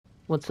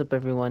What's up,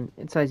 everyone?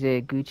 It's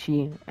Isaiah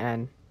Gucci,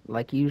 and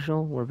like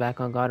usual, we're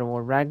back on God of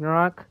War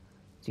Ragnarok.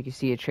 As you can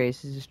see,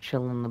 Atreus is just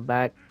chilling in the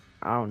back.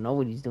 I don't know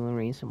what he's doing,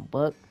 reading some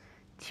book.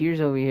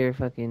 Tears over here,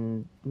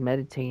 fucking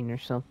meditating or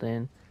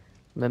something.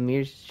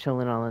 Mimir's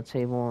chilling on the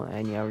table,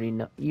 and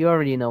you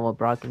already know what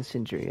Brock and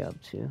Sindri up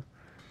to.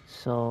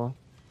 So,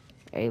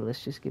 hey,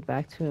 let's just get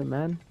back to it,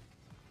 man.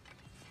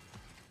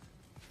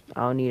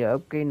 I don't need to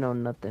upgrade, no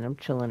nothing. I'm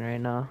chilling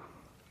right now.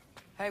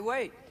 Hey,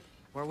 wait!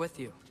 We're with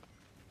you.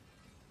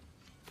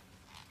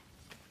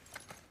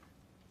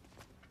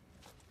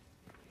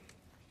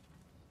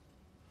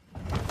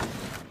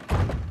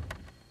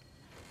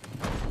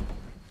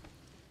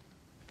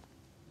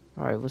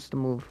 All right, what's the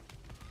move?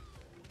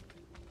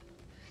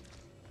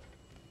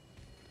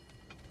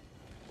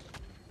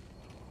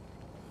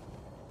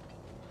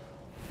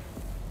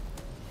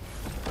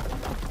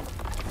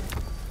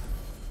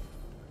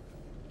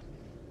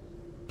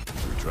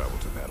 We travel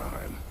to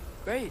Vanaheim.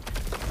 Great. You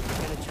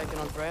gonna check in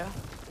on Freya?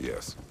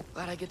 Yes.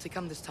 Glad I get to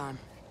come this time.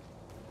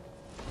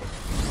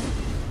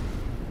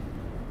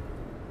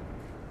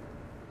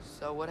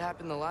 So what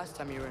happened the last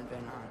time you were in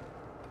Vanaheim?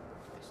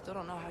 I still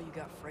don't know how you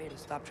got Freya to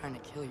stop trying to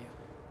kill you.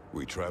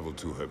 We traveled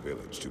to her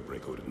village to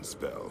break Odin's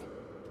spell.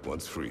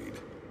 Once freed,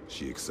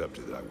 she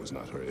accepted that I was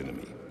not her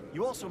enemy.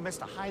 You also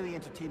missed a highly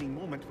entertaining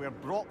moment where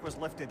Brock was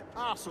lifted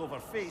arse over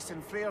face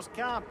in Freyr's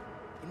camp.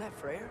 You met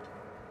Freyr?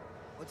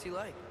 What's he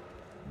like?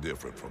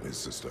 Different from his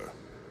sister.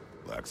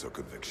 Lacks her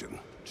conviction.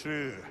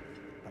 True,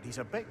 but he's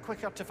a bit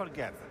quicker to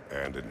forgive.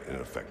 And an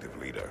ineffective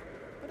leader.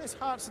 But his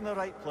heart's in the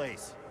right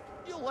place.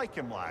 You'll like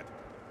him, lad.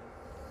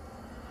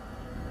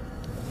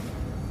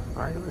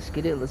 Alright, let's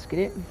get it,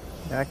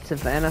 Back to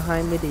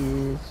Vanaheim it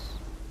is.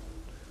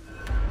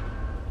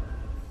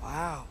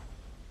 Wow.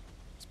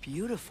 It's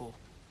beautiful.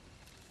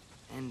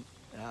 And,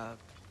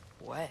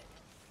 wet.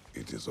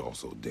 It is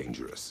also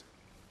dangerous.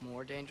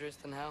 More dangerous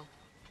than hell?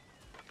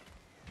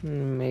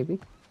 Maybe.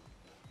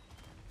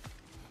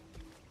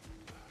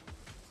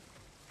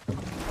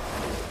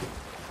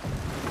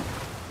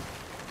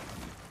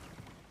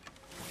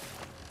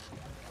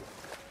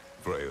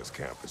 Freya's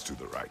camp is to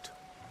the right.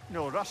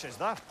 No rush, is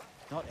there?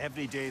 Not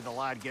every day the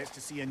lad gets to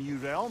see a new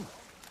realm.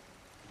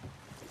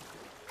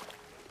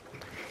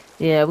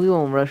 Yeah, we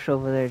won't rush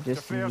over there To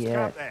just Freyr's yet.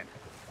 camp, then.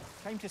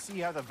 Time to see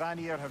how the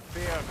Vanir have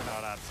fared in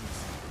our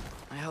absence.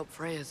 I hope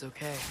Freya's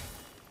okay.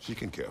 She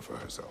can care for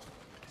herself.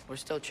 We're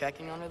still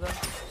checking on her,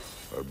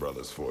 though? Her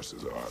brother's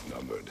forces are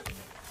outnumbered.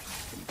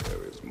 And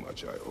there is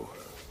much I owe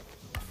her.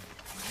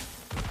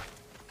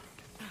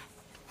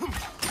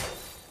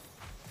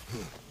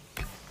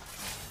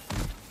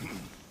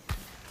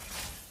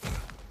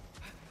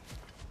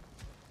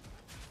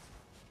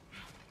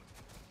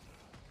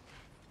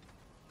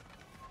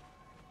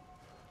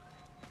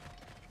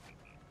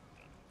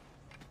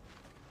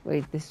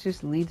 Wait, this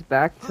just leads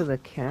back to the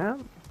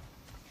camp?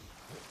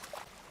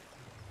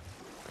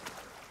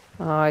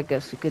 Oh, I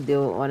guess we could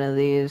deal with one of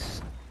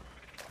these.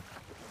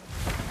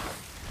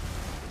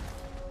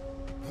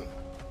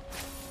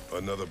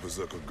 Another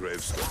berserker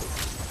gravestone.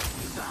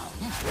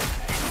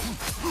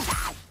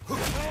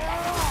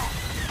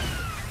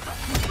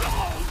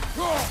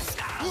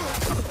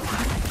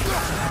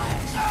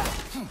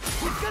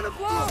 It's gonna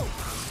blow!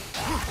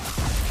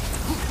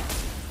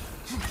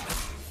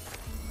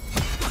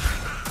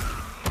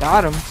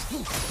 Got him.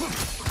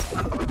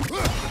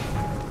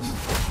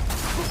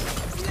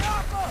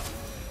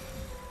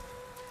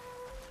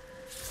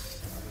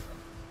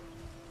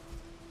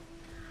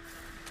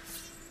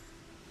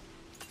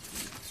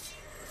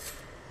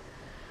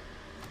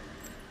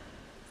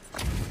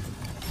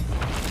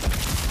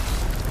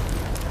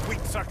 Weak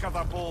circle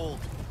the bold.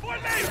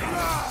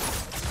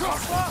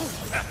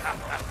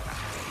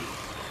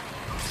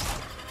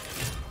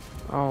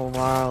 Oh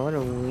wow, what a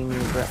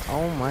weenie, bro.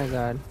 Oh my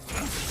god.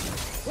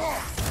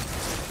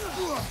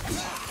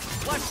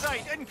 Left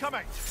side,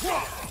 incoming!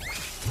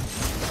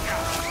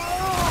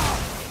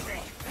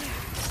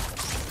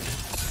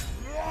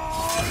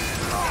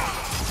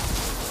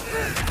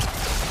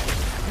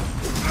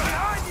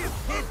 Behind you!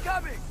 He's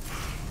coming!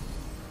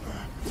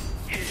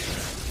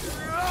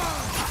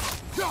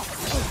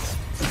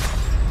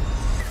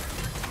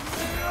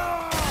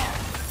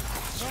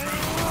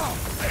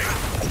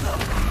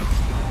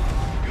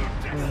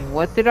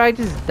 What did I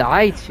just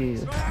die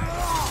to?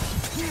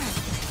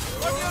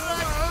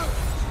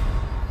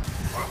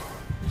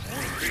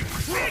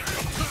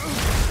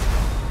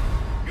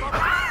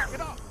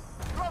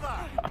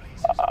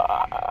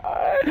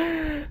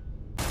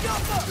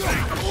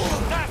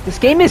 This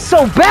game is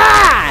so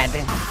bad!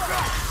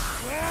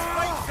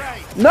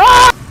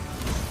 No!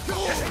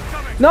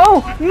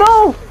 No!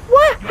 No!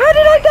 What? How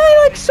did I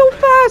die like so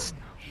fast?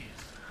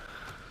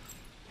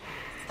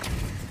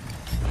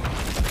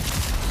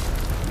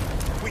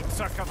 Weak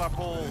circle the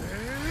bold.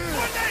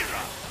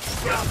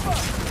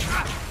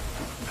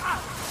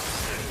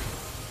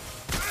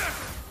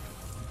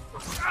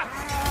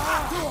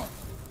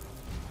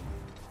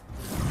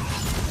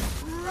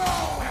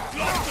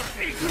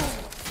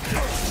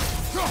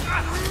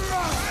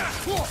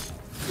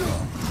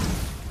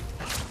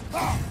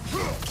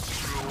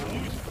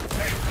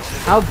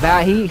 How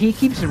bad? He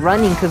keeps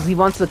running because he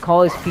wants to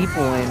call his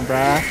people in,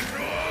 bruh.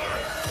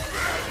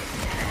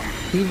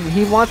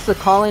 He wants to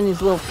call in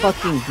his little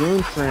fucking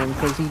goon for him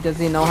because he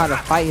doesn't know how to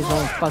fight his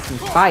own fucking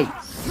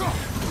fights.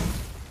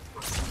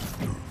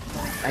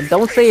 And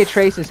don't say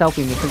Trace is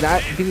helping me because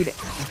that dude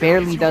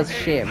barely does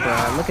shit,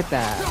 bruh. Look at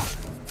that.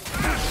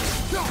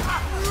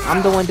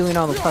 I'm the one doing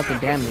all the fucking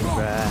damage,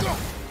 bruh.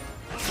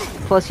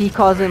 Plus he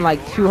calls in like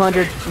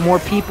 200 more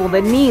people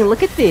than me.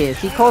 Look at this.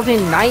 He calls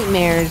in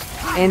nightmares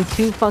and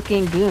 2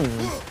 fucking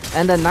goons.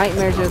 And the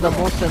nightmares are the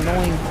most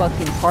annoying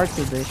fucking parts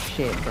of this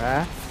shit,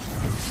 bruh.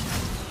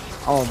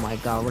 Oh my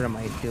god, what am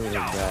I doing,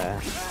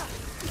 bruh?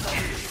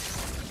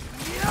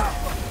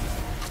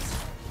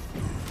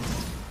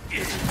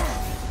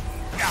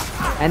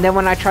 And then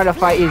when I try to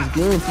fight his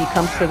goons, he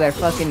comes to their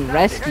fucking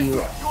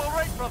rescue.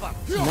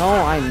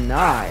 No, I'm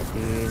not,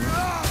 dude.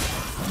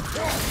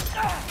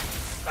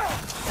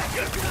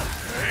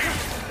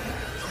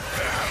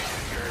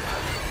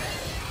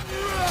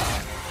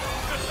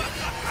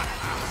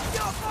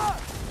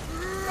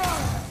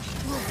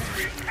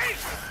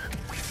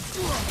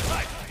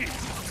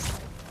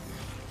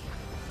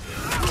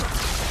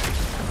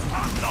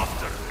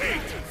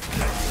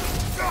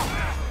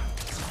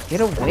 Get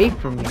away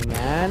from me,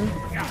 man.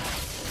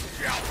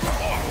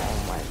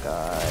 Oh my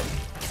god.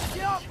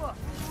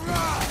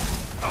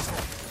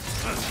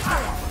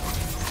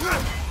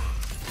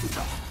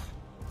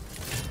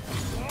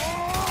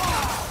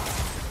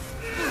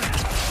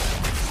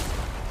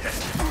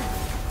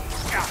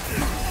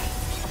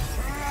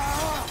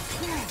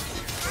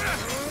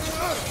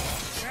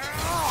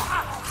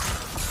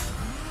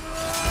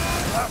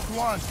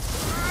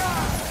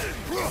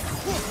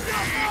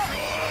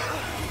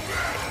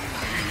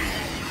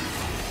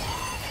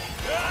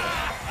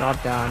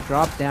 Drop down,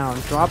 drop down,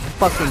 drop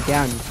fucking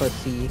down, you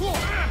pussy.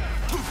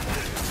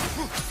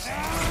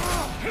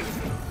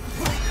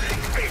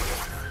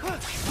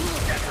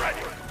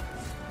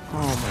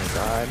 Oh my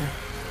god.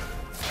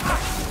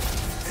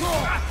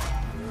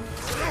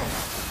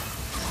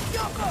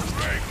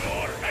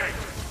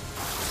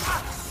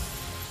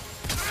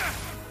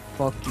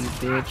 Fuck you,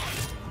 bitch.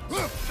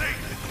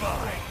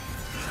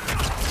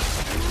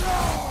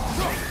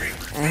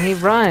 And he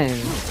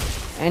runs.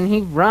 And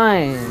he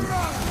runs.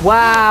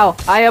 Wow,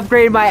 I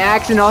upgraded my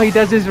axe and all he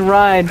does is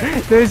run.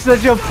 There's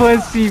such a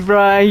pussy,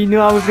 bruh. He knew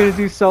I was gonna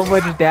do so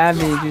much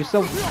damage. You're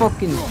so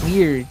fucking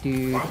weird,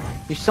 dude.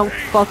 You're so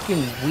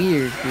fucking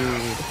weird,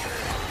 dude.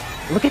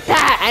 Look at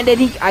that! And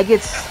then I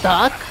get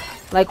stuck?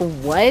 Like,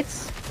 what?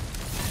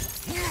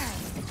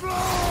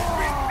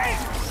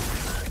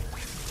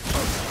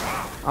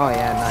 Oh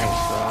yeah,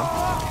 nice, bro.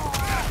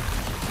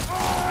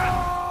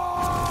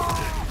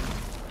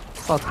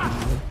 Fuck you.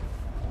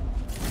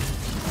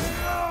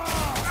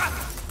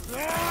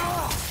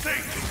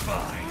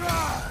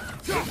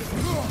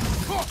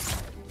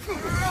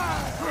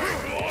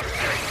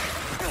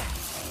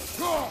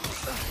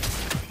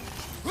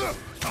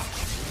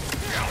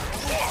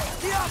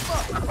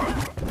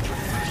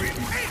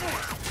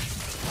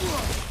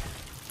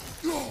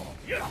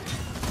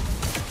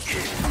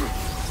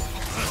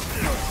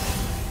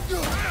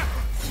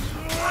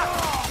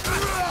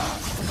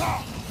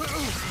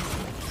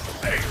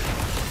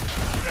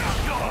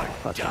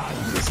 Fucking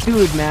this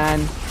dude,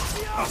 man.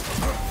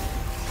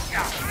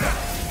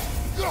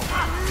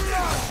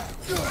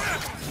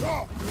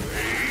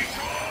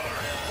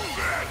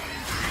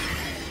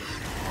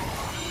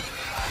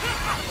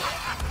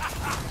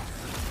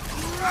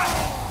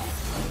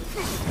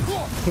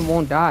 He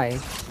won't die. Oh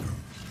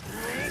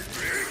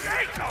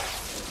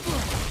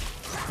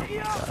my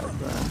god,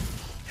 bro.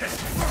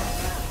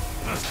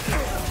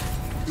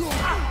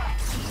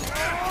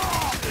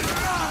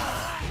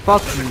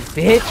 Fuck you,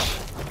 bitch.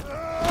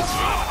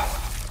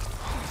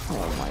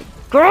 Oh my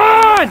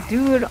god,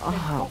 dude.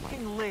 Oh my.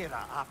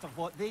 After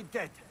what they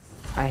did.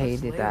 I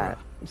hated that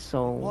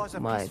so Was a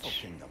peaceful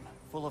much. kingdom,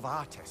 full of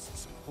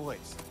artists and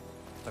poets,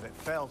 but it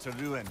fell to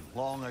ruin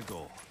long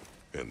ago.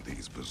 And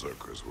these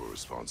berserkers were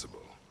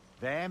responsible.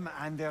 Them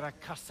and their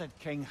accursed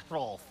King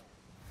Hrolf.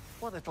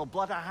 What little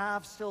blood I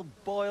have still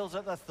boils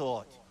at the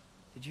thought.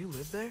 Did you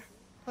live there?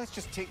 Let's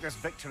just take this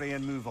victory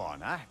and move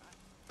on, eh?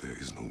 There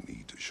is no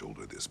need to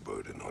shoulder this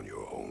burden on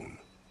your own.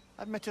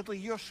 Admittedly,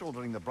 you're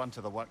shouldering the brunt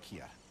of the work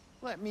here.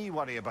 Let me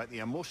worry about the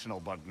emotional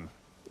burden.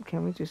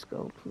 Can we just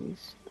go,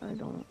 please? I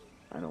don't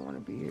want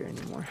to be here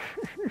anymore.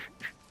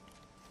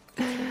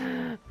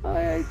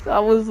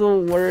 That was the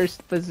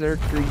worst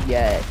berserker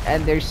yet,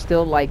 and there's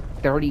still like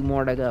 30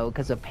 more to go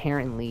because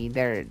apparently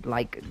there's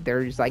like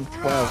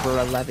 12 or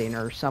 11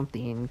 or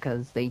something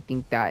because they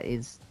think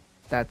that's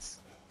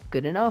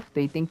good enough.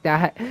 They think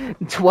that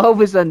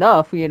 12 is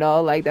enough, you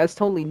know, like that's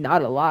totally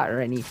not a lot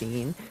or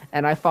anything.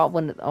 And I fought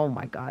one. Oh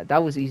my god,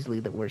 that was easily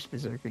the worst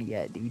berserker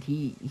yet, dude.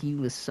 He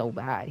was so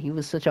bad. He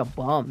was such a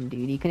bum,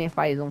 dude. He couldn't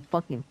fight his own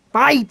fucking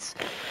fights.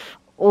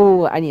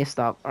 Oh, I need to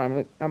stop.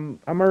 I'm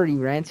already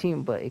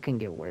ranting, but it can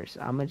get worse.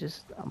 I'm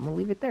gonna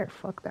leave it there.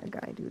 Fuck that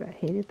guy, dude. I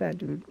hated that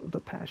dude with a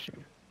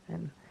passion,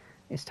 and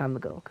It's time to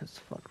go, cause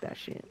fuck that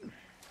shit.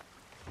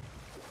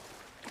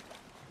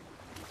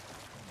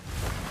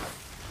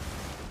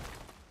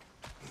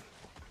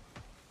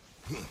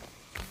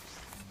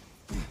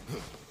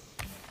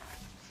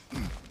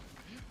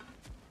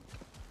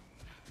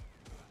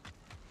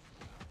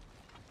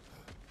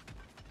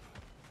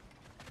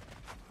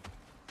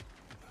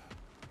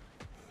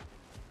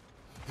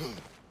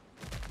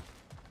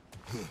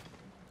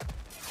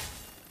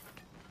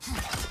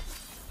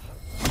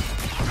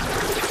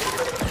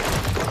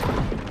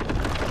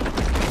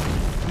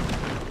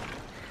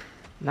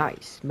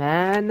 Nice,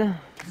 man.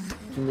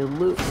 Give me the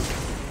loot.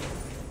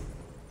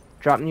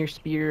 Dropping your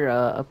spear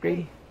upgrade.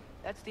 Hey,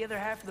 that's the other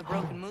half of the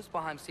broken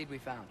Muspelheim seed we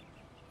found.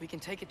 We can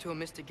take it to a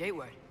Mystic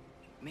Gateway.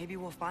 Maybe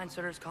we'll find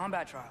Surtur's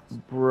combat trials.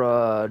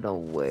 Bruh, no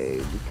way.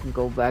 We can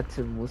go back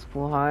to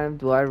Muspelheim.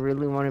 Do I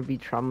really want to be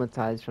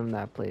traumatized from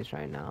that place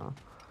right now?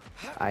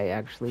 I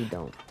actually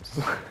don't.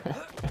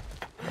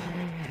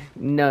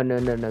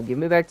 No. Give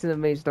me back to the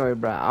main story,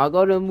 bruh. I'll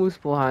go to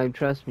Muspelheim,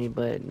 trust me,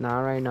 but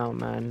not right now,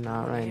 man.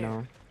 Not right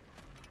now.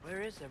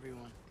 Where is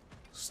everyone?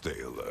 Stay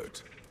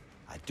alert.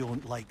 I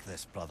don't like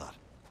this, brother.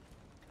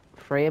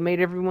 Freya made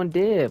everyone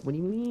dip. What do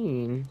you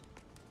mean?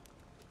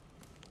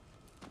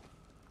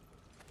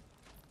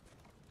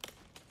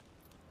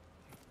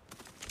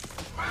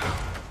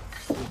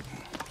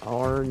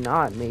 Or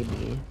not,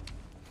 maybe.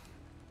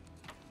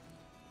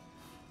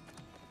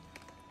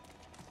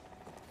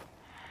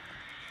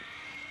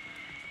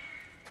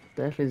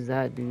 The F is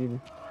that,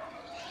 dude?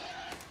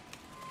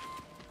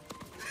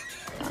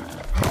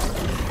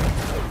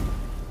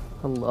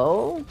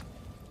 Hello?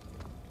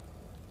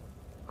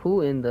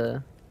 Who in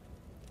the...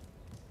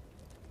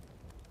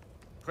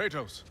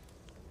 Kratos,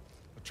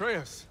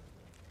 Atreus,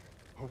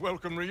 a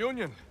welcome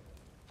reunion.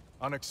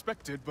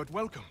 Unexpected, but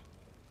welcome.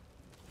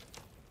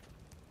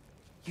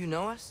 You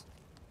know us?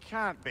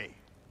 Can't be.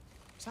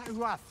 Is that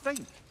who I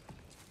think?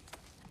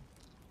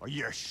 Oh,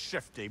 you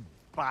shifty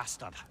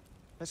bastard.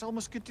 It's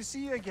almost good to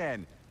see you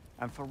again.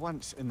 And for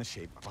once in the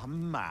shape of a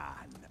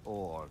man,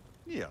 or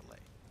nearly.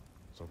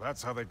 So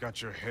that's how they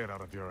got your head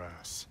out of your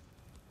ass.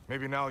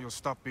 Maybe now you'll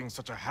stop being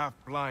such a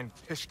half-blind,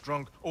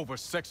 piss-drunk,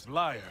 oversexed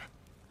liar.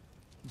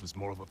 He was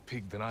more of a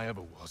pig than I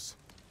ever was.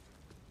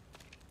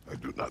 I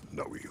do not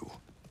know you.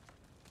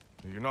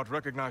 Do you not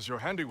recognize your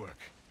handiwork?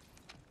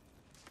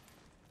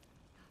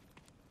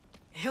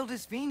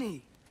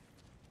 Hildisvini!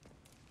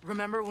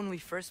 Remember when we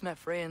first met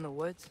Freya in the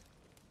woods?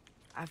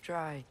 After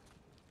I...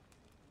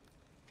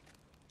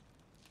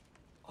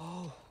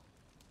 Oh.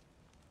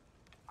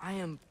 I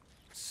am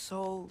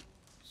so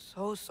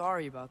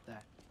sorry about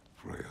that.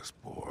 Freya's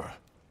boar.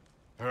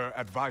 Her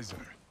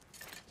advisor.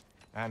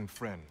 And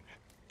friend.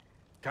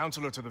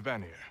 Counselor to the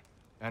Vanir.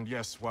 And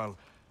yes, while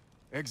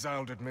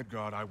exiled at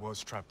Midgard, I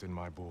was trapped in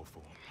my boar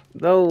form.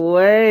 No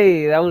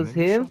way! That was And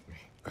then you him? shot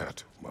me.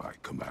 At my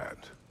command.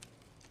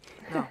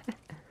 No.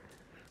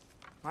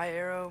 My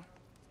arrow,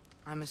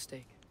 my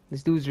mistake.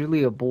 This dude's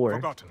really a boar.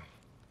 Forgotten.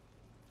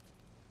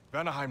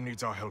 Vanaheim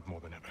needs our help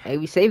more than ever. Hey,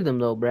 we saved him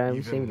though, bruh. We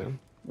Even saved him.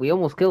 We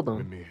almost killed him.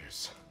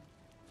 Mimir's.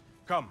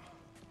 Come.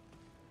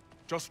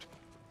 Just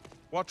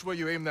watch where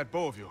you aim that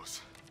bow of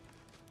yours.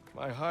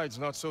 My hide's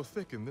not so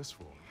thick in this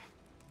form.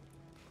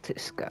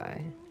 This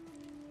guy.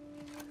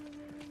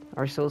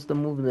 Are we supposed to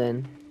move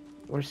then?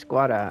 Where's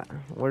Squad at?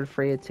 Where'd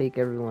Freya take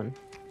everyone?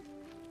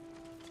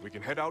 We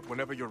can head out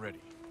whenever you're ready.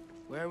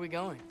 Where are we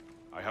going?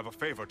 I have a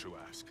favor to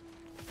ask.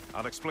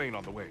 I'll explain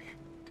on the way.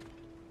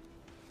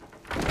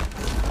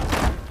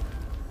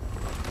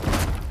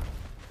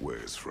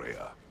 Where's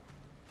Freya?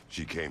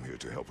 She came here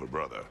to help her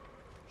brother.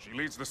 She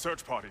leads the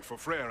search party for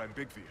Freyr and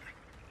Bigvir.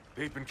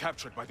 They've been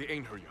captured by the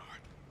Einherjar.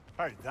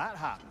 How'd that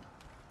happen?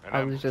 An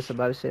I was ambush. just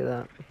about to say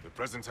that. The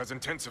presence has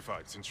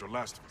intensified since your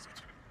last visit.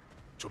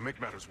 To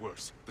make matters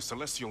worse, the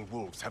Celestial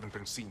Wolves haven't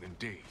been seen in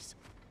days.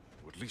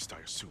 Or at least I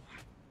assume.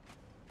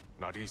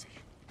 Not easy,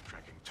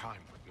 tracking time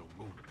with no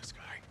moon in the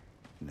sky.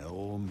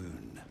 No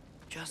moon.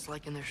 Just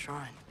like in their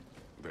shrine.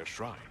 Their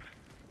shrine.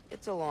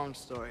 It's a long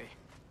story.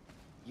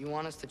 You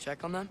want us to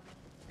check on them?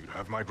 You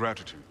have my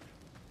gratitude.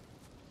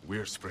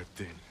 We're spread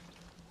thin.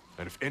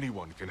 And if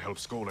anyone can help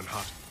Skoll and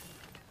Hati,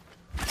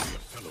 be a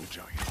fellow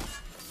giant.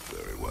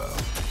 Very well.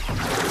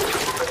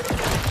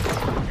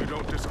 You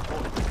don't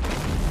disappoint.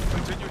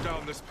 Continue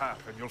down this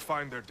path and you'll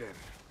find their den.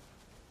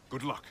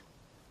 Good luck.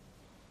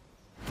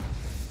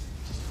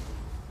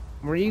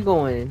 Where are you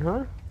going,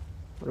 huh?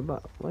 What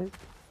about what?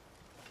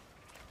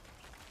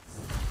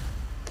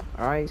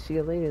 Alright, see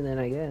you later then,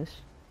 I guess.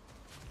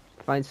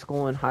 Find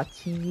Skull and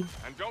Hati.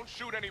 And don't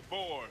shoot any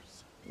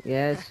boars.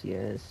 Yes,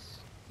 yes.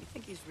 You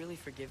think he's really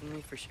forgiven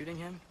me for shooting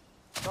him?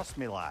 Trust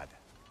me, lad.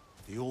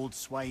 If the old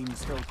swine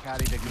still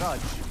carried a grudge,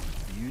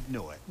 you'd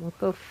know it. What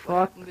the What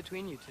fuck? happened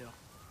between you two?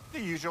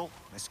 The usual.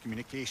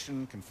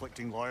 Miscommunication,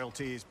 conflicting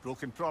loyalties,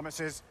 broken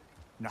promises.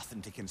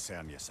 Nothing to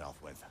concern yourself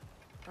with.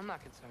 I'm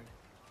not concerned.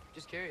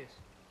 Just curious.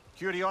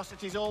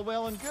 Curiosity's all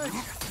well and good.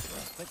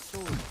 But so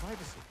is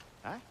privacy,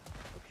 huh?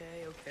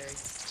 Okay. I'll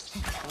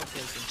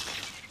take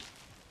it.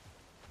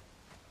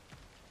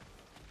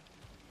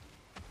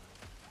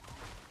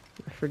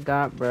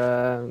 forgot,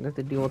 bruh. I have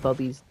to deal with all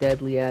these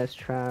deadly ass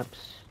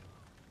traps.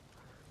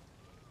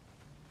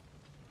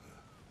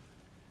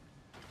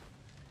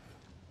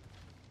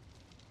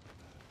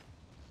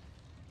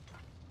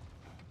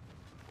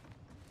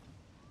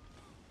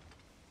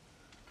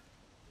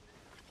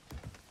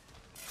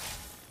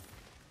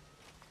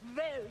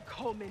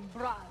 Welcome,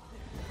 brother.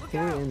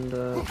 Here in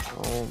the...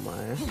 Oh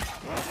my.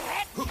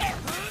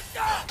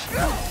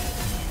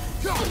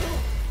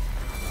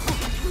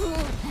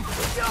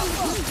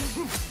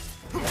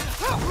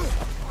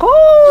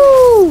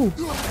 Oh!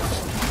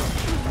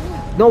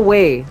 No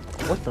way.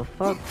 What the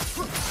fuck?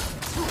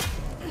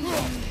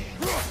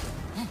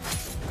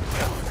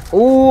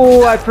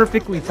 Oh, I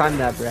perfectly timed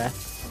that, bruh.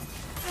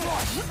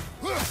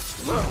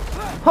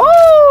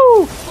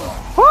 Oh!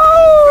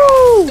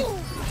 Oh!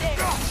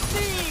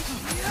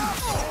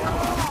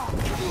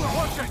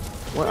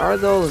 What are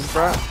those,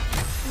 bruh?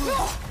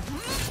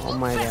 Oh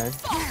my god.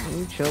 Can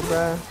you chill,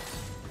 bruh?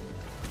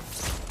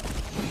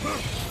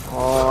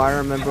 Oh, I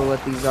remember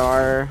what these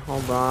are.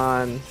 Hold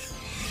on.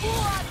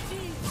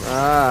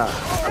 Bruh.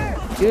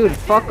 Dude,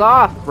 fuck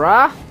off,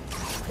 bruh.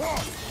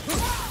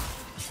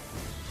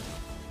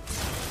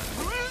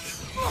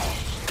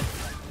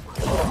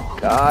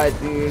 God,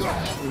 dude.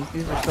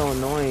 These are so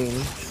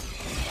annoying.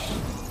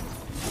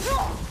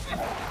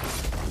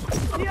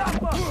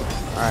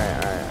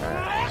 Alright.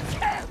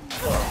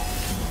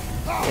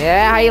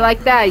 Yeah, how you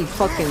like that, you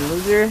fucking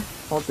loser?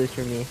 Hold this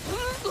for me.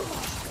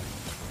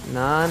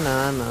 No.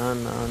 No,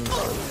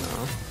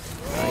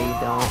 you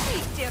don't.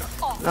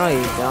 No,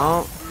 you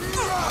don't.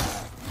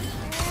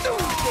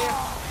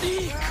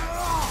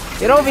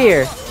 Get over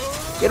here!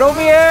 Get over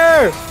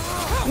here!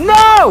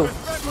 No!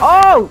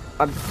 Oh!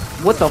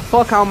 What the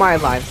fuck? How am I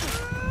alive?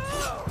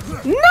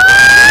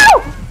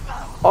 No!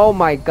 Oh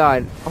my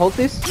god. Hold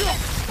this.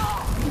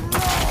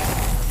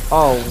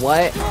 Oh,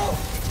 what?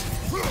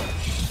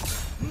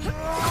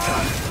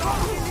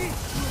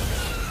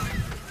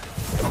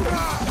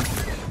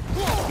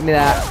 Give me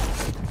that.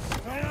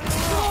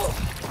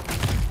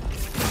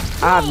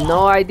 I have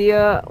no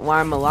idea why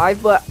I'm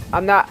alive, but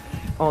I'm not.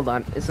 Hold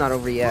on, it's not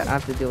over yet. I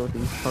have to deal with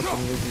these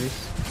fucking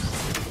losers.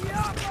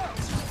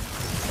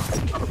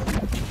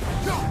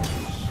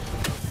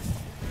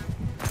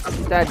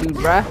 Who's that dude,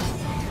 bruh?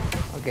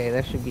 Okay,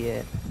 that should be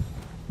it.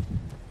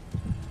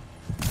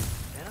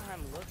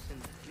 Anaheim looks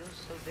and feels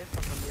so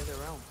different from the other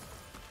realm.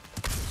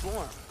 It's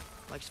warm,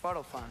 like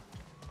Svartalfheim,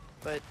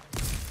 but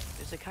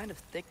there's a kind of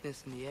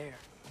thickness in the air.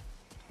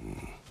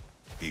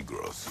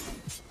 Egros.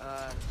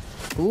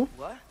 Who?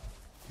 What?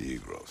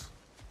 Egros.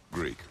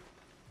 Greek.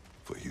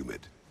 For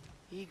humid.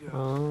 Egros.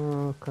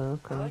 Oh, I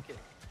okay. like it.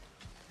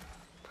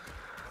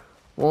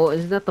 Well,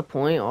 isn't that the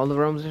point? All the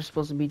realms are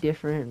supposed to be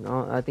different.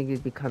 I think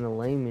it'd be kind of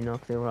lame, you know,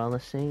 if they were all the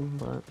same,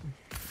 but...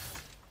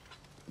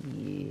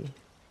 Yeah.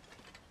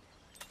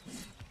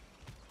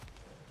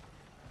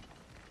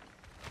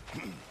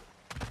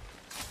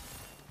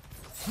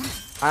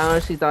 I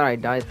honestly thought I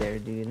died there,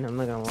 dude. I'm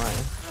not gonna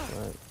lie.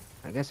 But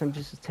I guess I'm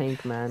just a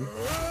tank, man.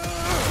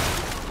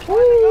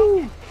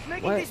 Woo!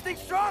 Making What? these things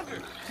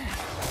stronger.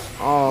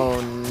 Oh,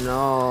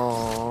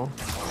 no.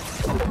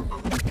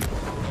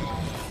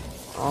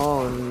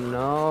 Oh,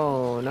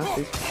 no. Not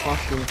this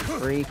fucking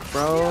freak,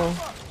 bro.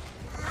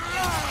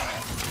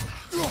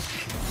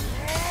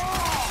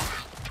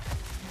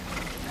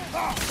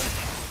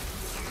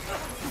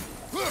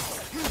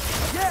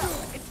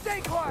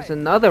 There's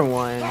another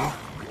one.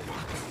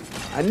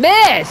 I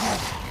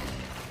missed!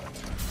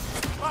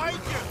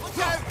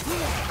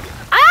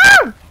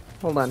 Ah!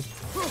 Hold on.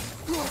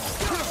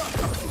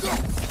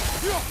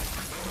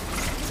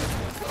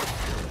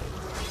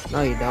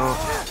 No, you don't.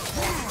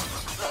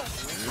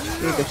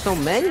 Dude, there's so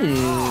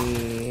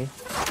many.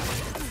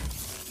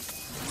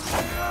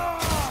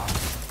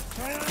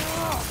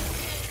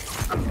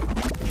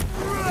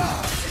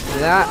 See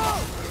that?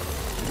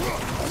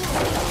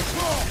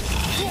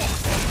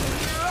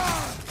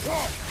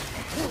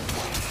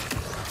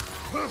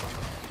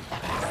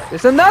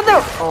 There's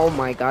another! Oh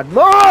my god,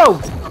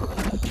 move!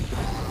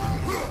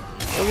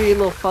 Over you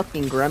little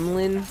fucking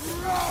gremlin.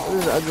 This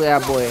is an ugly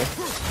ass boy.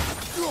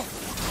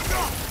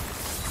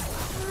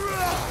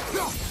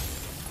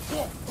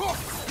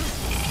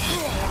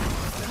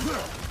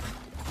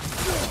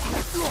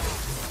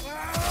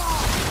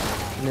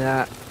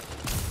 Yeah.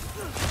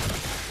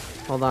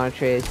 Hold on,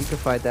 Trace. You can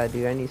fight that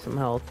dude. I need some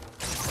help.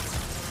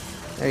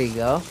 There you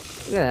go.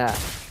 Look at that.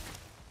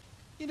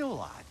 You know,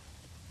 lad,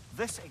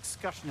 this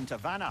excursion into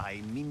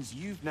Vanaheim means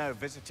you've now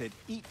visited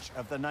each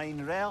of the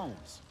 9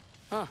 realms.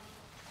 Huh.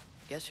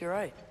 Guess you're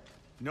right.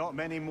 Not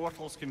many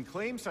mortals can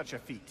claim such a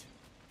feat.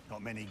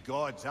 Not many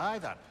gods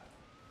either.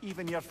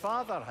 Even your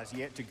father has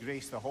yet to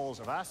grace the halls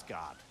of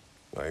Asgard.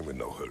 I'm in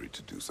no hurry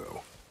to do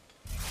so.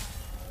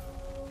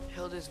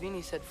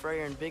 Hildisvini said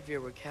Freyr and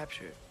Bigvir were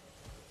captured.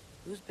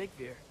 Who's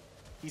Bigvir?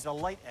 He's a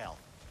light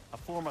elf, a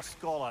former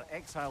scholar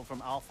exiled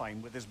from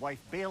Alfheim with his wife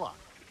Bela.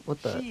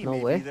 What the? She No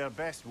may way. be their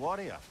best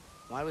warrior.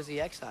 Why was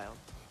he exiled?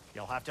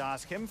 You'll have to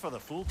ask him for the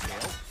full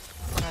tale.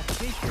 I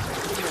take it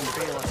that he and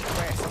Bela's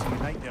quest to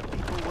unite their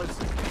people was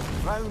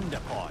frowned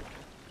upon.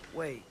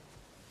 Wait,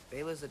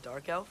 Bela's a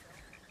dark elf?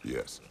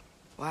 Yes.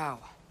 Wow.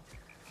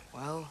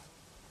 Well,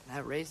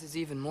 that raises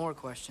even more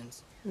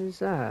questions. Who's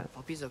that?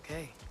 Hope he's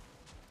okay.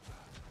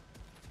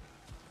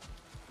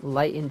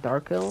 Light and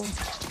dark elf?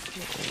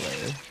 No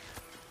way.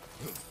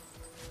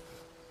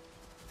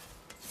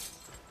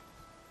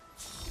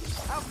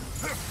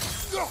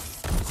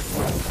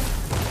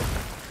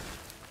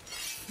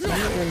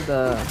 And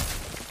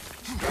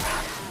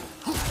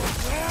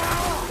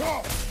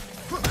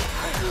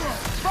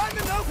Find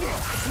the Noki!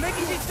 It's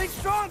making these things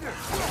stronger!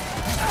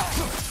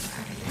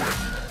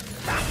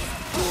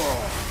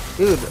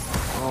 dude,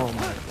 oh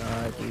my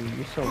god, dude,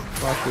 you're so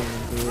fucking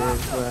weird,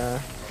 bruh.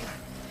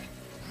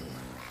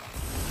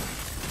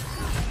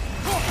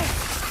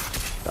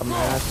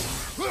 Dumbass.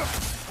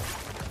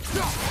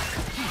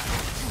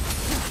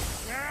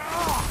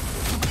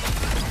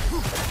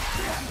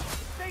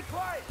 Stay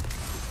quiet!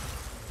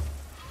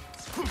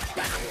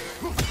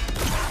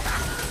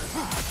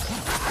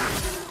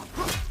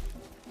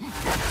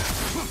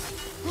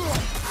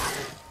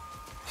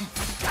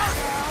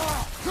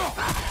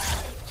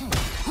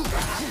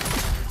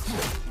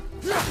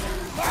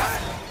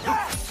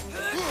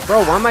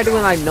 Bro, why am I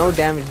doing like no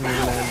damage to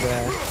that,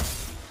 bruh?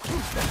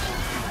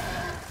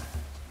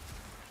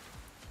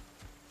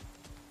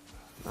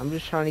 I'm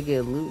just trying to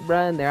get loot,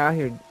 bruh, and they're out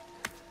here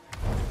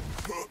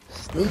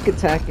sneak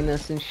attacking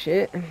us and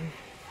shit.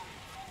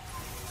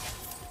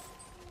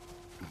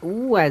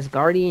 Ooh,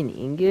 Asgardian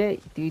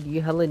ingot? Dude,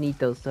 you hella need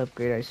those to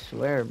upgrade, I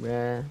swear,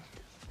 bruh.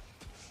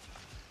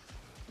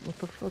 What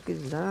the fuck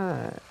is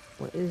that?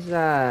 What is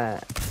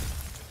that?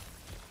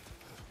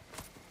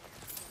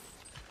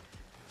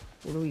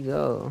 Where do we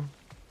go?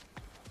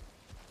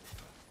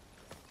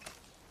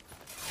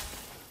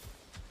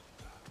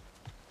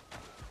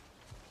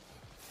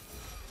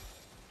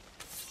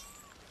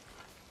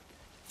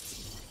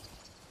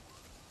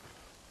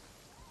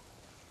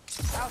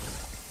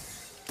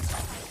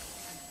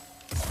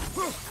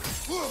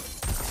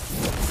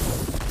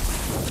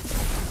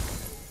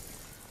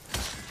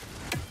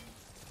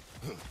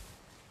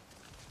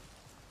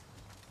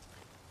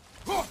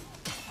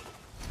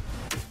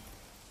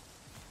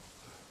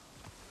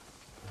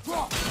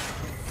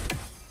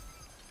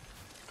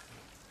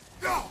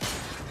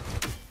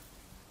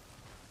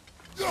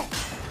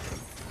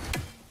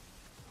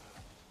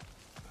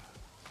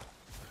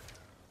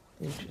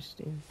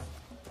 Interesting.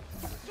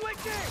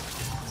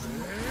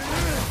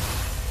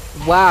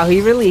 Wow,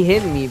 he really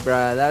hit me,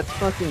 bruh. That's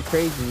fucking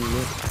crazy.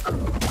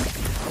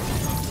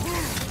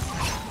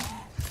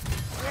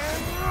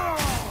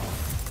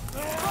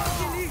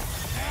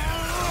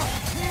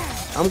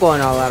 I'm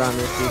going all out on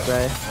this dude,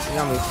 bruh. You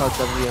got me fucked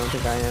up if you don't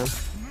think I am.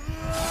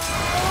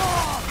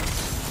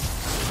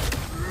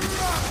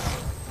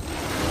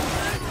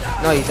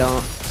 No, you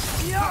don't.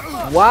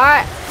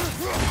 What?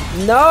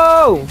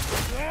 No!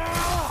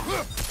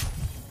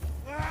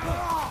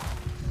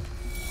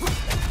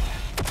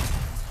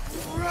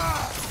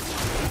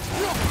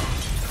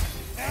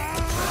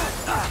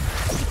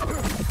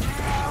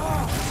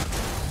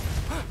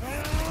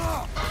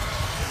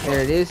 There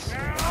it is.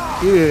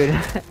 Dude.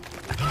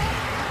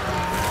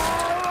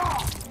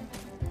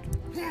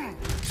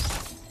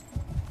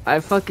 I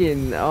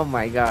fucking, oh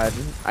my god.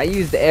 I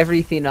used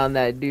everything on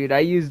that dude. I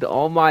used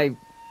all my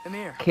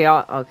Emir,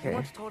 chaos. you Okay.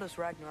 once told us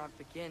Ragnarok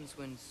begins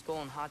when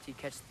Skull and Hati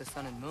catch the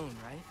sun and moon,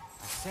 right?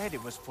 I said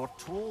it was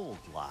foretold,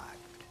 lad.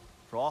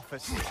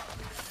 Prophecy.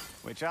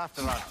 Which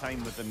after our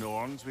time with the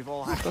Norns, we've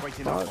all had quite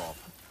enough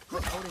of.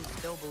 But Odin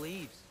still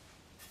believes.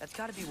 That's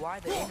gotta be why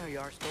the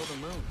Einherjar stole the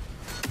moon.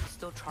 He's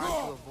still trying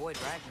to avoid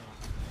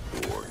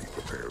Ragnarok. Or he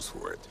prepares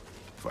for it.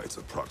 Fights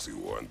a proxy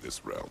war in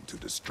this realm to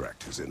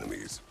distract his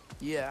enemies.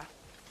 Yeah.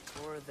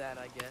 Or that,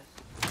 I guess.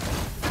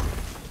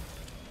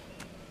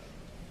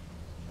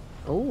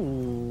 Oh,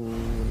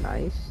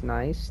 nice,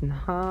 nice,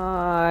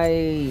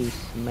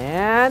 nice,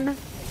 man.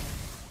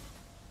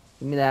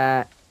 Give me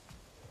that.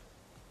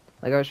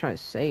 Like I was trying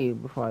to say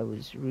before I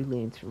was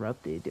rudely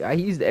interrupted. Dude, I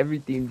used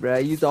everything, bro. I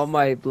used all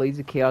my Blades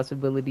of Chaos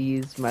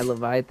abilities, my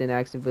Leviathan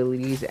Axe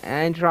abilities,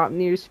 and Drop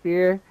Near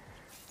Spear.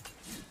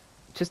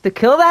 Just to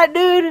kill that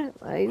dude?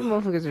 Like, these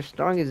motherfuckers are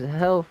strong as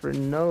hell for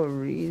no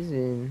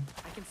reason.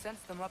 I can sense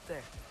them up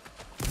there.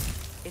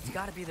 It's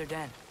gotta be their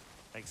den.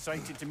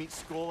 Excited to meet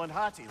Skull and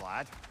Hati,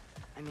 lad.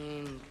 I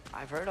mean,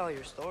 I've heard all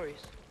your stories.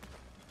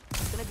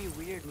 It's gonna be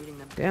weird meeting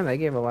them. Damn, that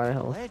gave a lot of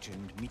health.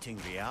 Legend meeting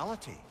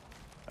reality.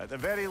 At the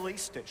very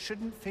least, it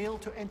shouldn't fail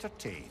to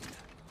entertain.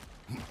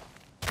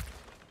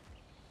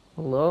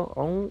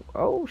 Hello?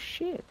 Oh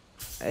shit.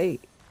 Hey,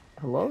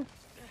 hello?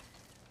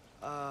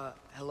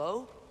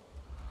 Hello?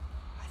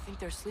 I think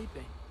they're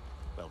sleeping.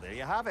 Well, there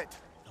you have it.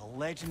 The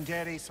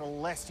legendary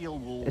celestial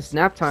wolves. It's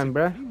nap time,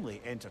 bruh.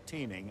 Supremely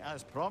entertaining,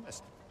 as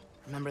promised.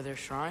 Remember their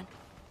shrine?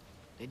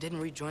 They didn't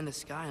rejoin the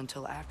sky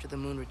until after the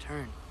moon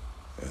returned.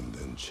 And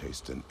then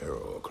chased an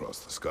arrow across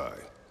the sky.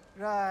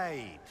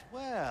 Right.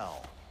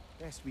 Well,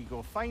 guess we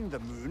go find the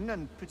moon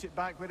and put it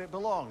back where it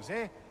belongs,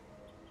 eh?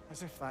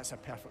 As if that's a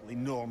perfectly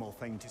normal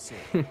thing to say.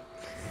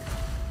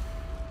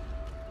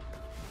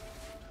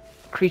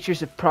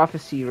 Creatures of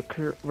prophecy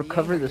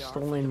recover the Yankee are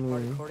stolen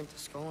apart moon. according to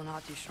Skull and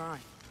Hati's shrine.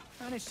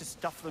 Managed to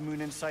stuff the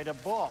moon inside a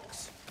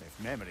box, if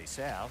memory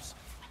serves.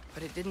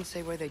 But it didn't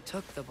say where they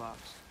took the box.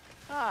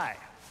 Aye,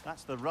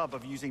 that's the rub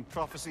of using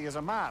prophecy as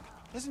a map,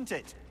 isn't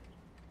it?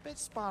 Bit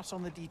sparse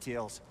on the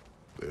details.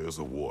 There's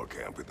a war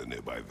camp in the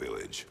nearby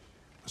village.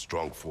 A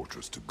strong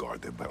fortress to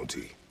guard their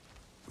bounty.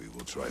 We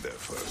will try that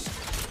first.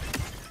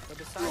 But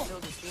besides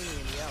Ildestini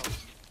and the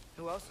elves,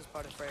 who else is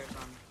part of Freyr's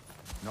army?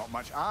 Not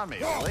much army,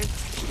 really.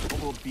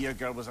 Although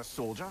Beerger was a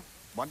soldier,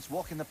 once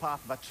walking the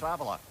path of a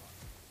traveler.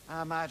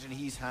 I imagine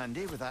he's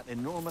handy with that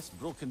enormous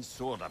broken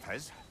sword of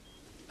his.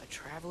 A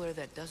traveler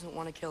that doesn't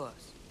want to kill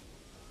us.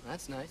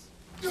 That's nice.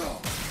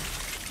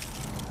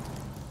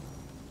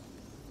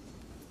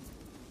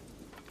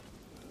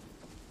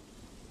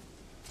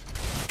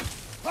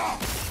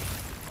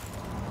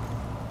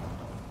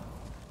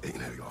 Ain't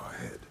had go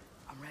ahead.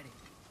 I'm ready.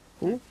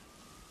 Who?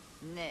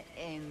 Ne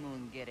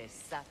emun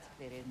geresat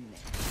perenne.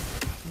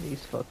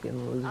 These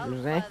fucking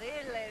losers, eh?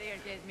 Alpadille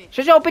dirges mi.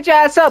 Shut your bitch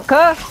ass up,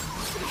 cuh!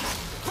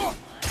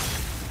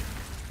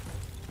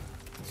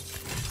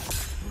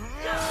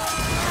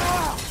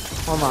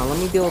 Hold on, let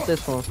me deal with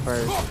this one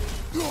first.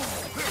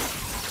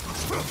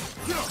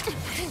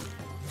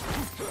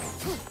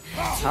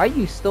 How are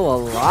you still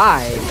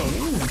alive?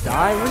 You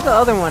die? Where's the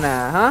other one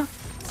at, huh?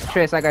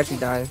 Trace, I got you,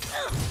 die.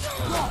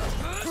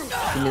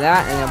 Give me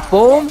that, and then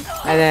boom,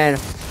 and then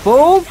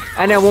boom,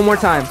 and then one more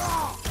time.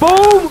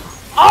 Boom!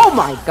 Oh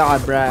my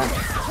god, bruh.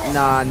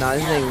 Nah,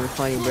 this ain't even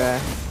funny, bruh.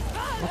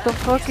 What the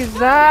fuck is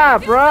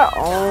that, bruh?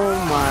 Oh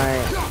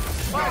my.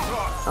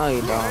 Oh,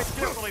 you don't.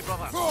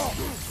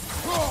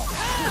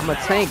 I'm a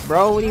tank,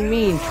 bro. What do you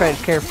mean, tread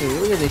carefully?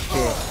 Look at this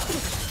shit.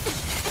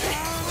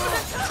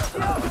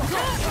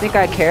 Think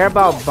I care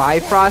about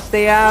Bifrost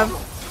they have?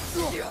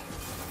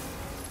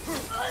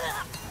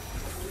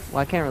 Well,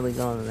 I can't really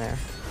go in there.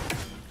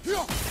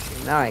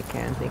 Now I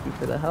can. Thank you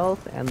for the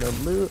health and the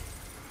loot.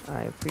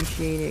 I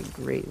appreciate it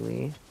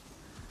greatly.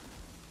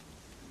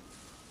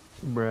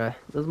 Bruh,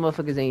 those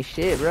motherfuckers ain't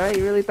shit, bruh.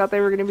 You really thought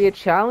they were gonna be a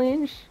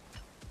challenge?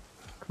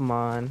 Come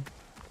on.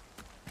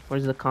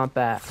 Where's the comp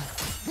at?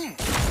 I'm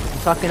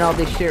talking all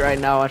this shit right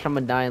now. Watch, I'm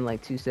gonna die in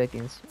like 2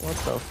 seconds. What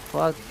the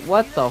fuck?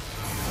 What the I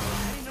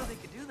didn't know they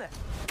could do that.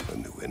 A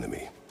new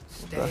enemy.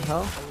 Stay the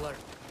hell? alert.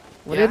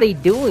 What are they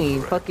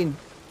doing? Fucking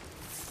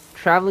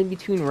traveling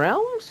between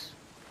realms?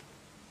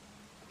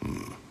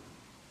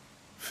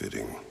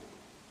 Fitting.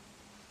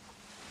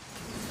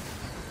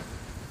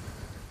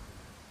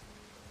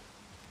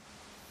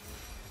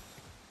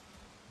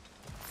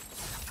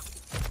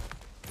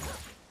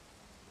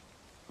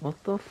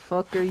 What the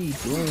fuck are you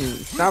doing?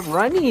 Stop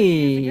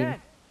running!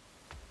 Again.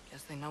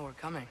 Guess they know we're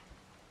coming.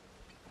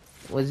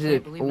 Was Can't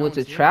it? believe no Was it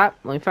one's here. trap?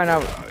 Let me find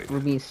out. We're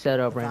being set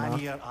up right now.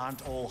 Vanir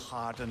aren't all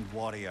hardened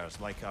warriors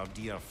like our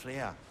dear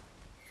Freya.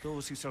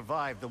 Those who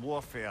survive the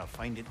warfare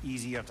find it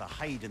easier to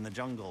hide in the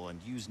jungle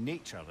and use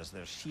nature as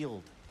their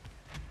shield.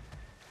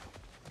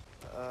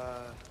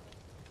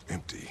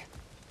 Empty.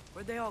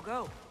 Where'd they all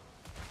go?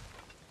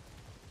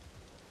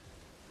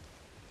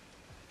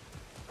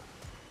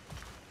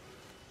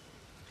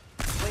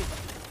 Wait,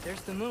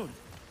 there's the moon.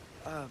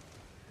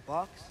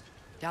 Box?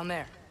 Down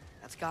there.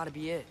 That's gotta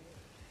be it.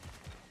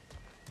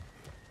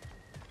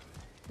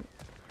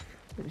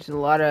 There's a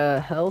lot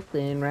of health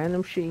and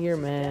random shit here,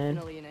 man.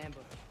 Definitely an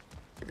ambush.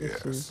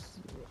 Yes.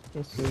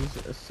 This is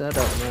a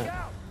setup, man.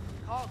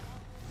 Hog.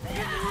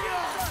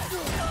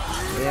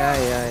 Yeah.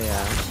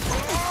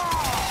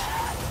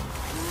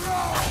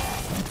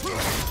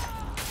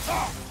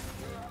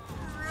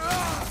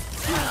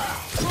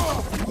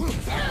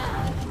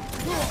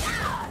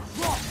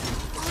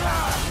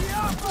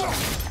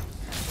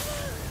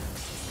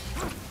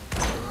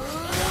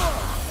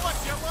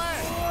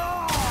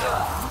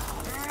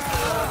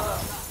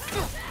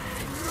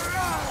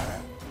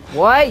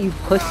 What, you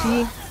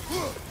pussy?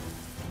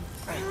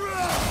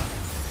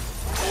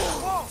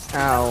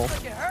 Ow.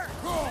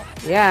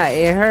 Yeah,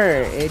 it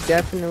hurt. It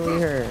definitely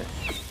hurt.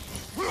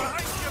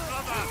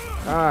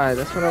 God,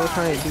 that's what I was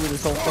trying to do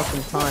this whole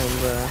fucking time,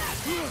 bro.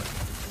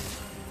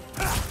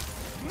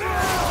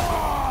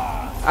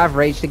 I have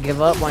rage to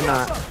give up. Why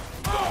not?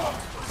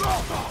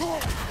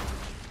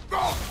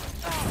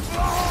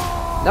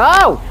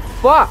 No!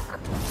 Fuck!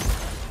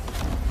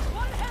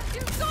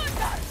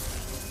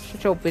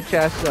 Shut your bitch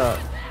ass up.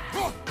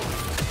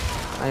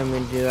 I am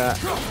gonna do that.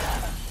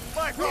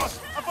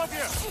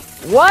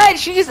 What?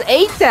 She just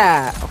ate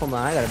that! Hold on,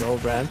 I gotta go,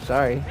 bro. I'm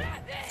sorry.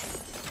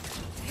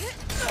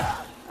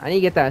 I need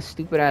to get that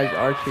stupid ass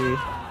archery.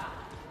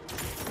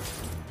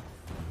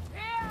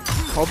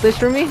 Hold this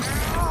for me.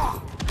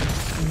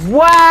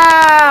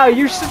 Wow!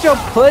 You're such a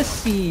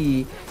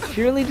pussy!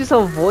 She really just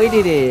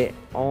avoided it.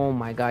 Oh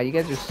my god, you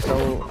guys are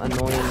so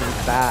annoying and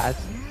fast.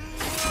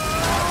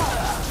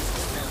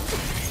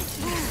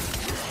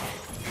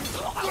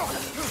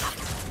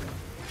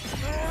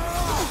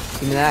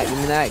 Give me that, give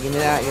me that, give me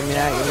that, give me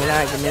that, give me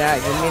that, give me that,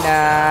 give me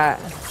that.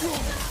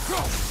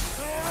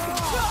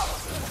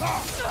 There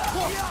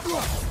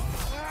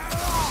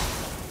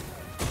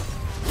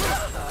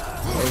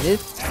it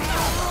is.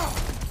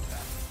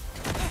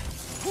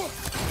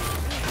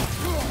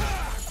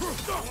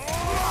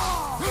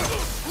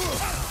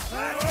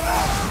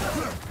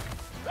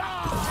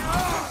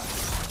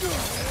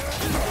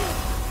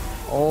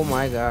 Oh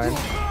my god.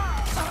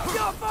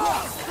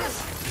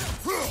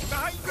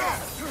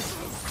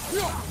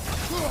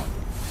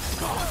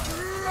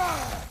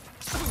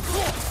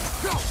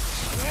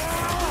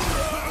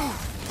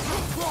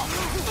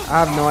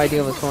 I have no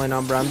idea what's going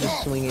on, bro. I'm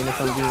just swinging if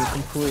I'm being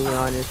completely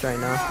honest right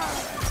now.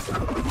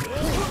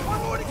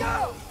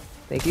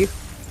 Thank you.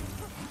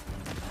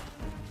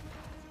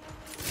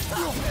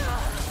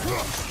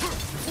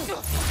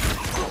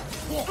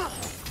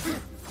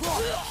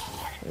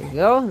 There you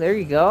go. There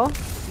you go.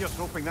 Here's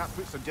hoping that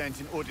puts a dent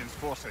in Odin's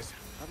forces,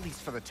 at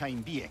least for the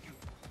time being.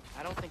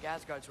 I don't think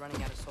Asgard's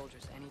running out of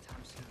soldiers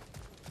anytime soon.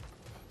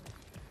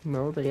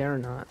 No, they are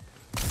not.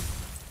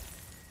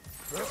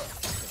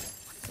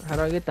 How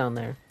do I get down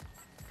there?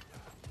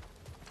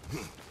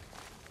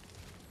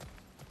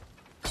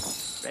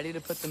 Ready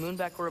to put the moon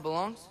back where it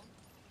belongs?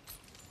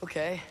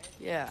 Okay,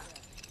 yeah.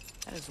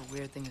 That is a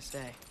weird thing to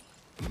say.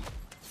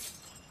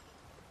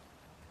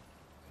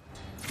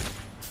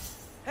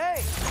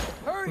 Hey!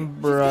 Hurry!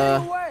 Bruh.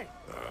 She's getting away!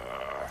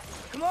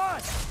 Come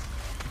on!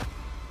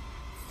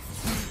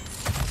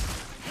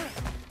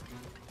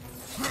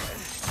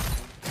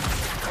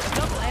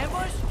 Double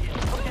ambush?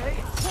 Okay.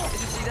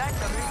 Didn't see that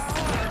coming.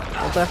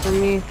 Hold that for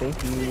me.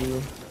 Thank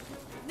you.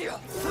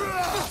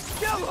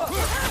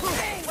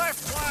 Left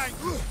flank!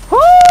 Woo!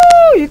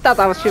 You thought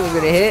that shit was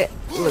gonna hit?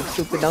 You look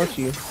stupid, don't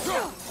you?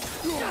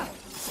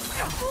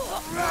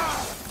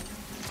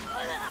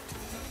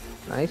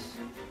 Nice.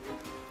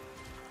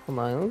 Hold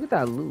on, look at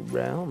that loot,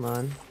 bro. Hold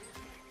on.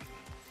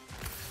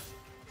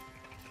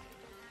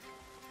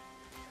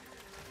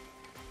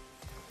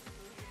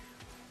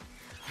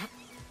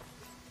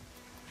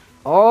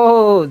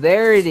 Oh,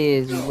 there it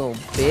is, you little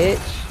bitch.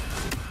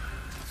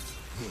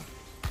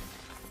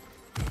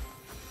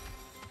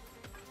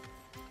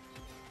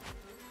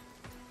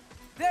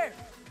 There!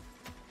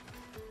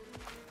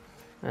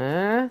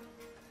 Huh?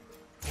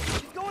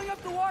 She's going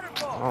up the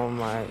waterfall! Oh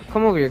my.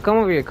 Come over here, come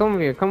over here, come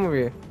over here, come over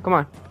here. Come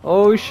on.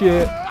 Oh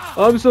shit.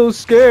 I'm so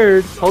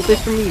scared. Hold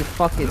this for me, you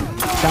fucking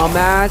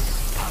dumbass.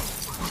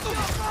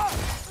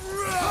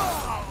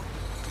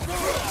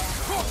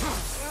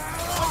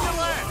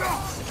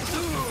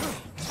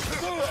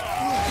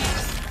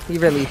 He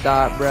really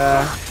thought,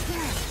 bruh.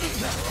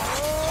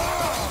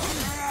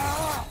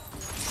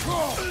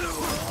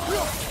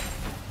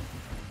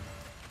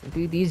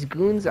 Dude, these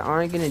goons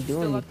aren't gonna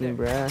do anything,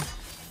 bruh.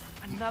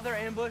 Another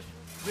ambush?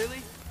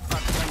 Really? They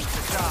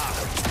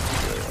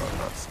are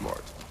not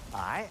smart.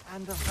 Aye,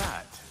 and of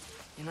that.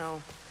 You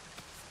know,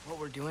 what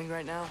we're doing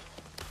right now,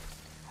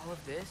 all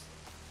of this,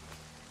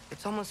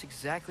 it's almost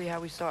exactly how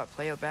we saw it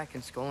play out back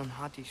in Skull and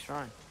Hati's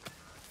shrine.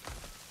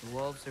 The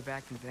wolves are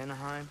back in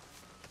Vanaheim.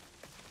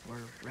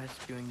 We're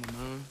rescuing the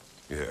moon.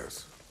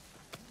 Yes,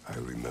 I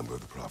remember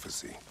the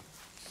prophecy.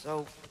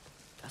 So,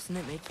 doesn't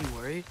it make you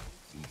worried?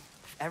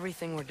 If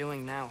everything we're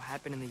doing now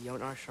happened in the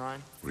Jotnar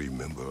shrine?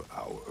 Remember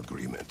our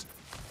agreement.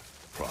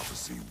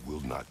 Prophecy will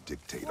not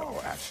dictate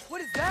our action.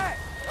 What is that?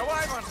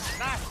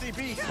 Nasty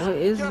beast! What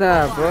is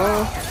that,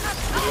 bro?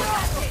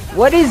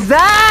 What is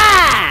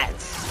that?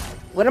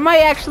 What am I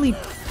actually...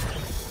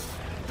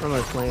 What am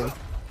I playing?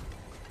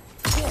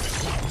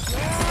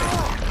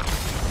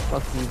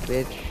 Fuck you,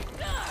 bitch.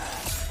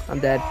 I'm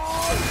dead.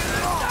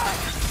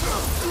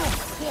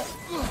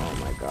 Oh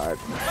my god.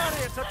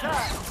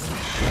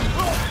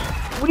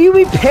 What do you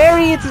mean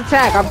parry its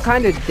attack? I'm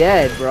kind of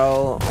dead,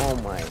 bro. Oh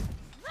my.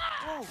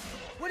 Oh,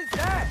 what is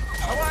that?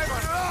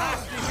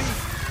 Nasty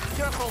beast!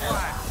 Careful,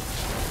 lad!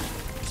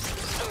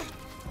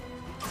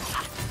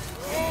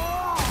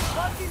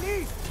 Lucky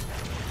me!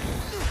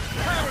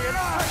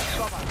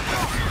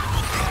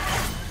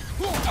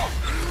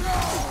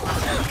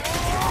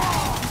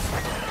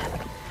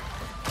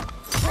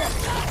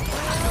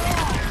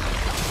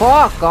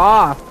 Fuck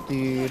off,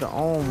 dude.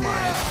 Oh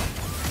my.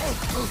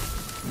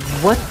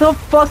 What the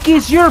fuck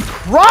is your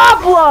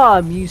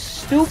problem? You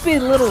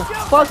stupid little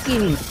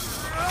fucking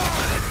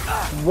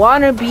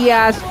wannabe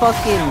ass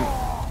fucking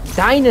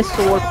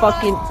dinosaur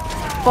fucking.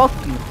 Fuck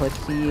you,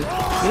 pussy. You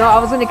know, I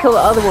was gonna kill the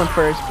other one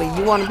first, but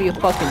you wanna be a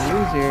fucking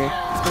loser.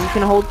 So you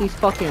can hold these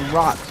fucking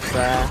rocks,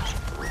 bruh.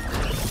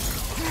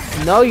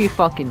 No, you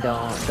fucking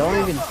don't. Don't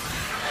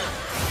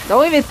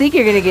even think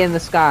you're gonna get in the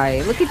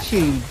sky. Look at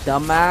you,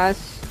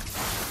 dumbass.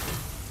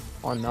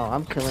 Oh no,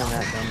 I'm killing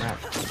that dumbass.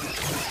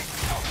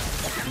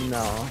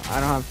 No, I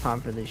don't have time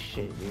for this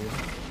shit, dude.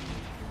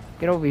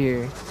 Get over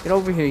here. Get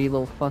over here, you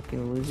little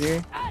fucking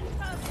loser.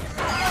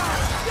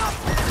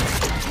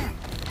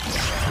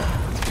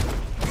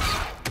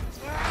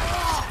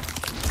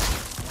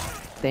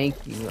 Thank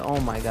you. Oh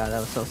my god, that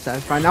was so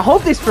satisfying. Now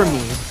hold this for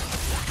me.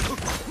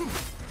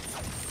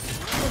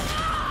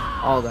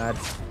 Oh god.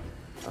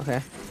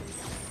 Okay.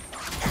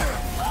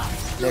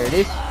 There it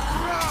is.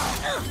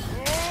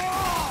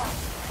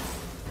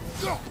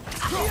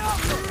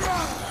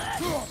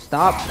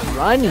 Stop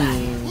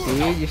running,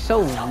 dude. You're so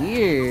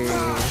weird.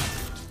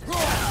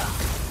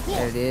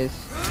 There it is.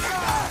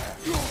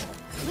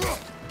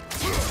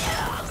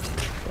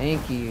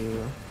 Thank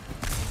you.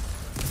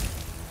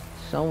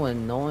 So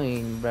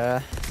annoying,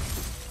 bruh.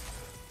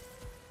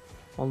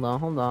 Hold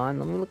on.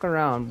 Let me look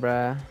around,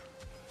 bruh.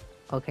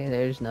 Okay,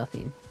 there's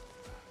nothing.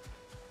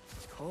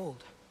 It's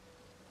cold.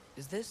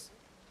 Is this?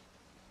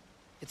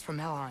 It's from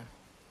Helheim.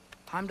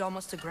 Heimdall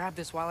must have grabbed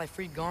this while I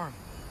freed Garm.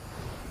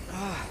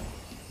 I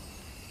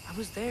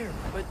was there,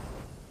 but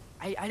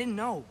I didn't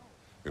know.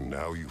 And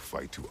now you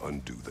fight to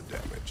undo the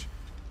damage.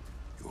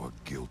 Your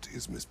guilt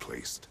is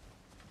misplaced.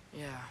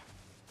 Yeah.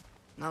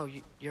 No,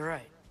 you're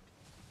right.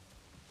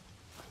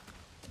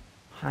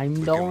 We can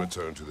Heimdall?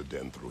 return to the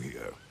den through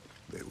here.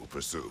 They will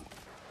pursue.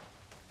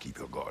 Keep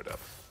your guard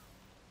up.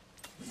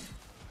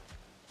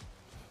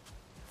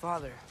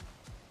 Father,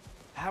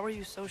 how are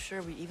you so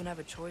sure we even have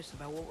a choice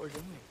about what we're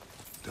doing?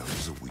 Doubt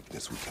is a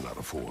weakness we cannot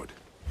afford.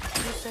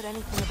 Who said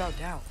anything about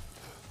doubt?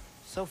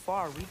 So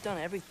far, we've done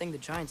everything the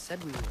Giants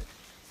said we would.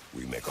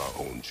 We make our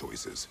own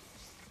choices.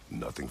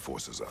 Nothing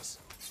forces us.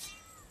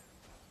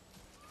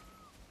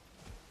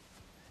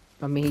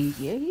 I mean,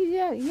 yeah,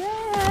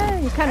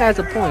 he kind of has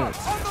a point.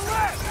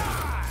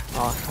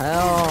 Oh,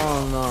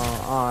 hell no.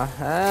 Oh,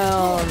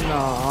 hell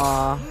no.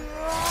 Oh,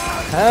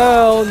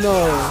 hell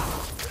no.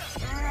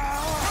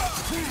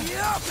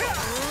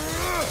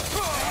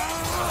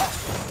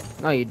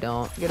 No, you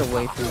don't. Get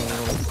away from me,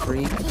 little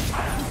freak.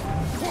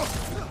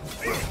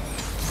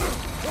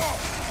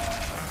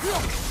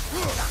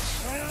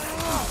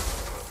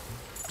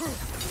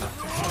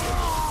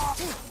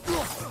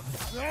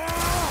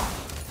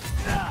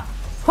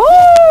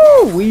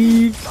 Woo!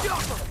 Weave.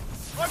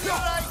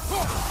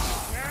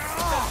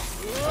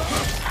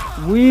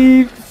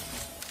 Weave.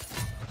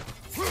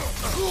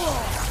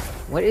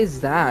 What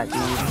is that,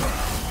 dude?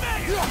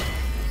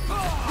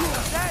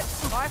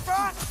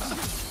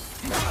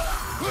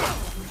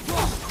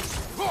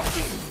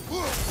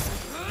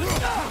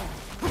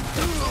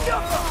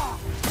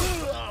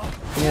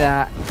 Look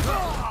at that.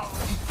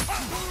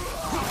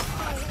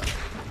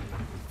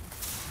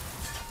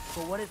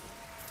 But what if,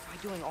 by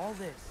doing all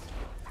this,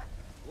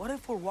 what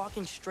if we're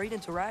walking straight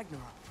into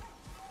Ragnarok?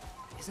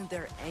 Isn't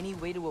there any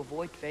way to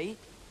avoid fate?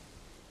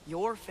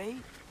 Your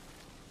fate?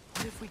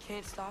 What if we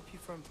can't stop you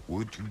from...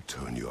 Would you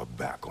turn your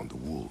back on the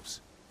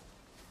wolves?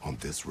 On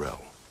this realm?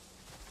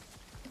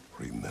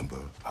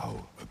 Remember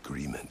our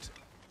agreement.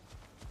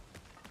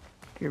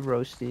 Get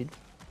roasted.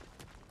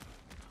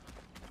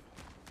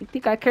 You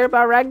think I care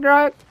about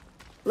Ragnarok?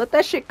 Let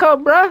that shit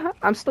come, bruh.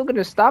 I'm still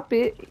gonna stop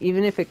it,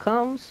 even if it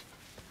comes.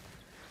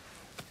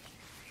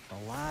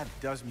 The lad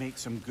does make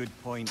some good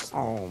points.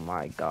 Oh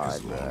my god,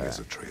 As long bruh. as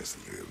Atreus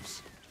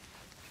lives,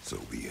 so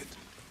be it.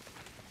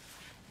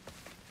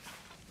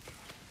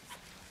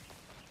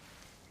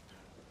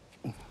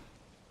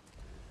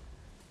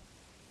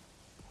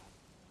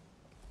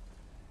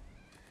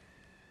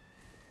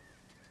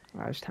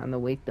 Alright, it's time to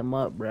wake them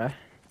up, bruh.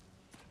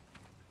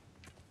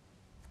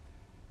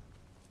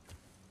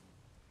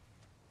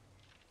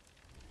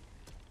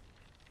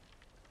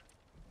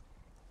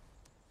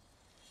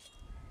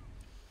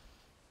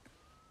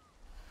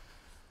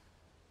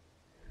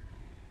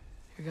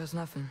 Here goes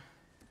nothing.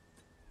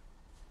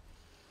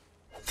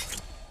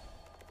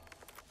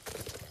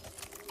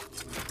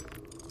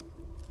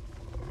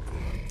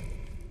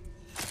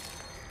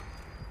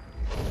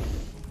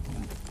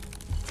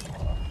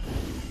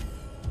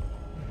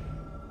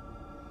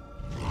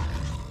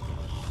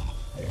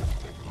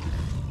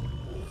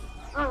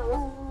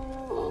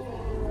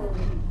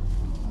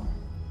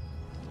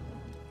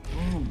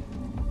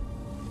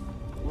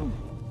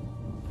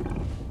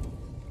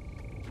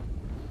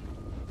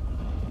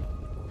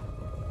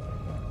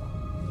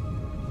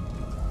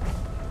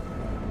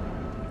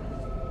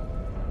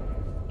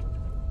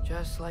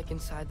 Just like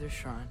inside their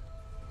shrine.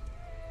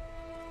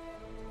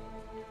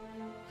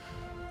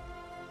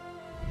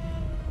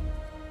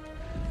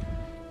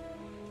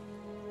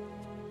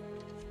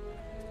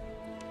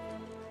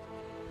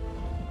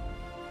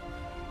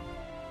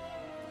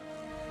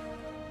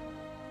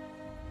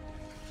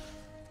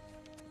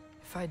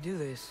 If I do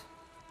this,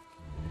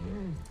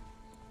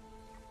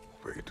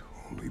 Fate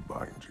only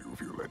binds you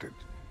if you let it.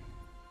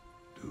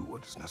 Do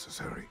what is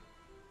necessary.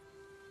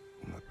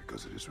 Not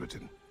because it is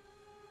written.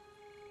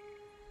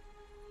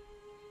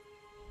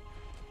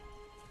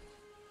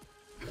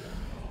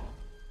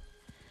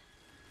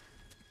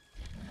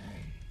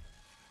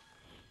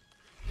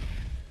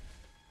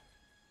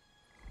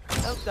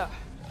 Elsa!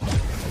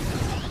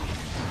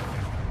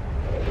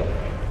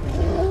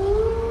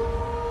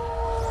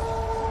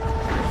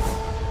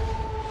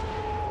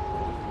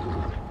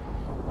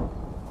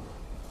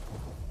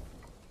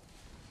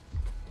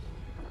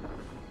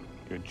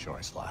 Good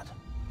choice, lad.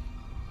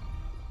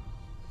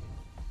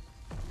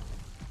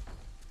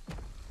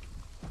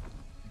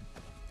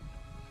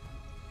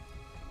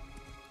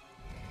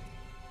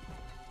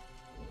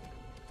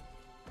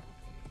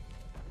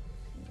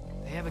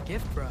 They have a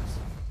gift for us.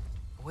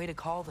 A way to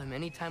call them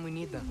anytime we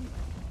need them.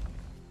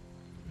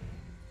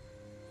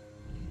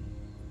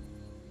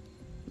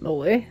 No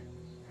way.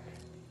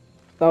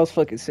 That was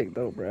fucking sick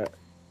though, bruh.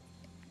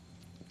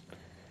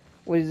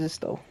 What is this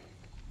though?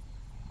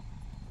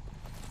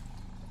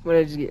 What did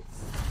I just get?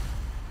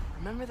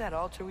 Remember that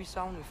altar we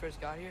saw when we first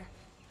got here?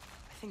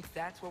 I think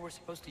that's where we're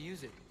supposed to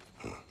use it.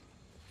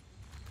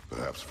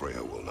 Perhaps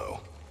Freya will know.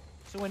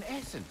 So in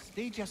essence,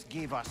 they just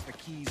gave us the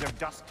keys of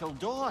dusk till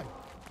dawn.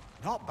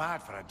 Not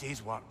bad for a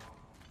day's work.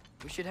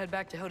 We should head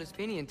back to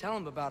Hildesfini and tell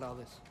him about all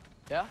this.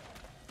 Yeah?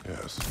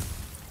 Yes.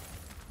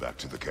 Back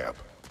to the camp.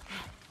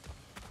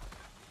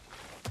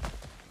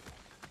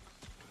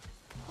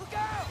 Look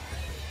out!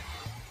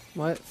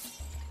 What?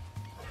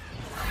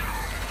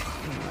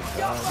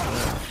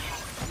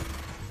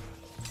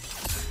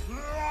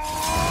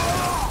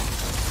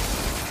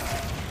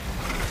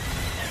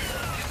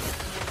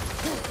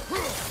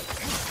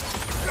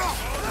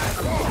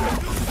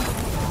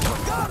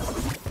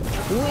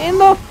 Who in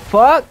the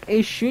fuck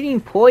is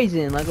shooting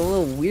poison like a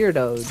little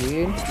weirdo,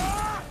 dude?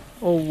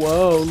 Oh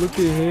wow, look at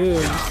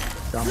him.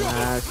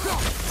 Dumbass.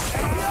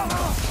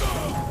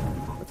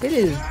 Look at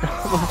his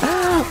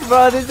dumb.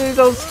 Bro, this is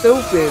so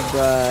stupid,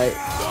 bro.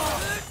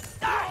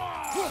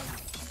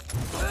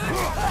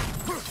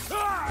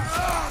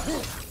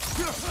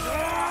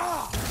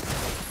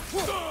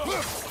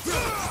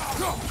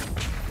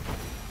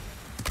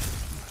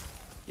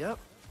 Yep.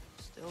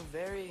 Still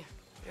very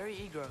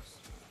egros.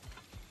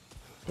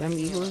 Damn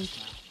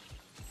Eagles.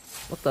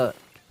 What the?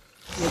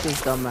 Look at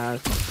this dumbass.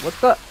 What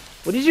the?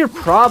 What is your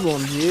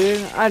problem,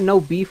 dude? I had no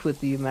beef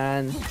with you,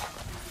 man.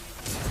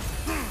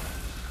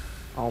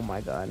 Oh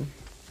my god.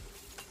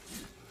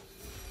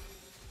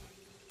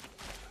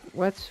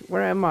 What?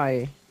 Where am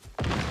I?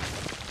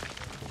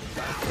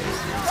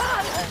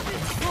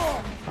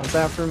 How's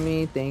that for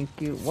me? Thank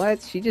you.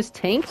 What? She just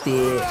tanked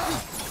it.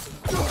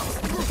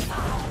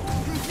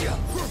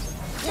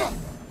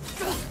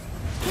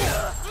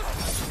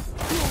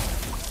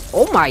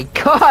 Oh my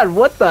god,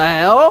 what the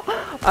hell?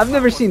 I've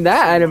never seen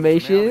that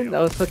animation. That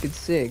was fucking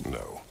sick.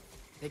 No.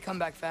 They come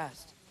back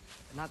fast,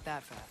 but not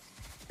that fast.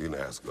 In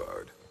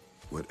Asgard,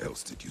 what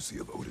else did you see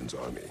of Odin's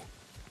army?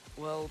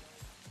 Well,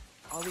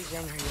 all these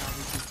Einherjar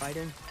we've been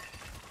fighting,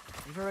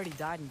 they've already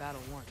died in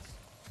battle once.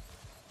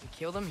 We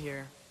kill them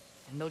here,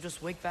 and they'll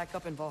just wake back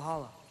up in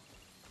Valhalla.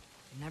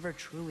 They never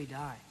truly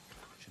die.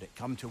 Should it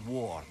come to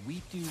war,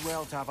 we do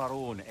well to have our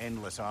own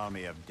endless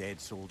army of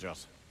dead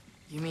soldiers.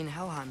 You mean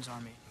Helheim's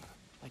army,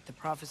 like the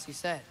prophecy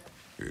said?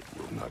 It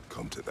will not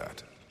come to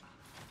that.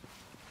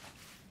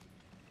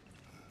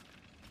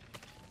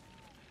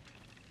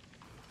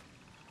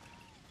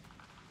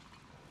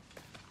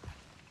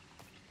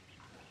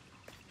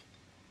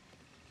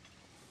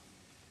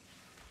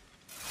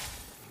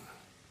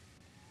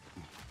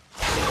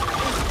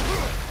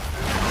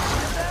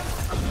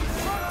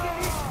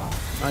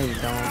 No, you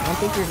don't. I don't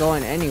think you're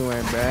going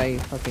anywhere, bruh, you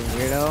fucking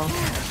weirdo.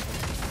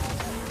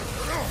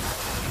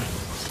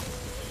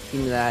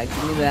 Give me that,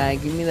 give me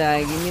that, give me that,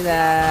 give me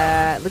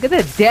that. Look at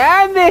the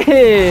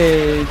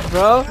damage,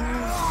 bro.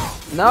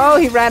 No,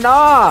 he ran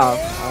off.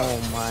 Oh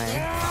my.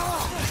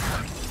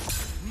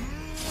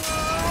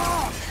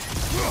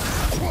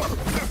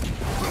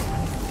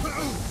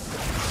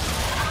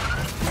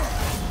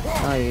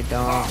 No, you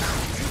don't.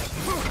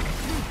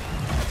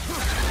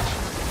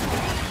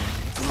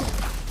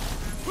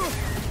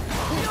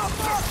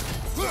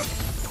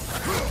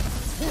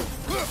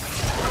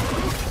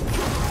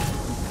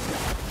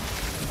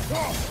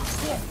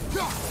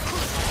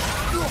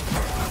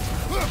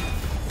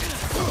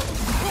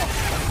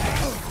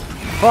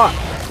 Fuck!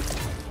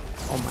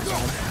 Oh my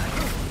god.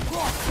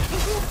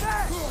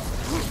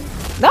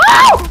 No!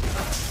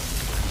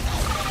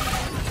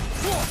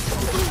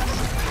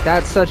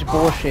 That's such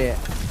bullshit.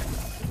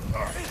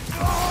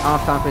 I don't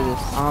have time for this.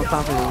 I don't have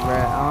time for this,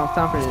 bruh. I don't have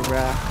time for this,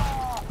 bruh.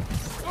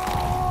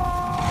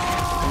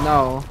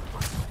 No.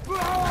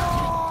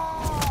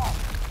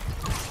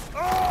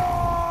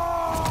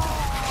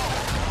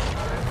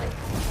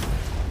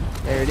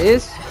 There it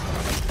is.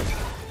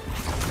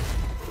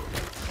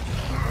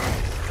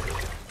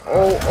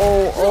 Oh,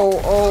 oh,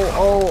 oh, oh,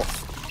 oh.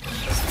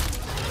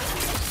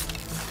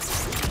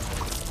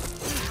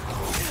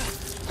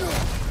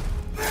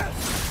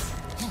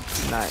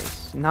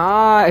 Nice.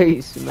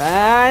 Nice,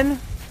 man.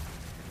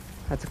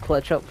 Had to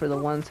clutch up for the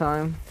one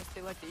time.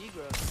 They like the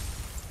Egro.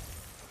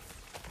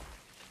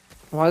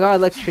 Oh, I got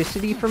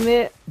electricity from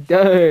it?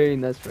 Dang,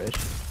 that's fresh.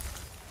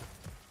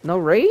 No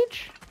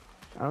rage?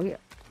 I don't get...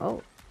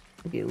 Oh.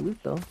 I get loot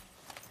though.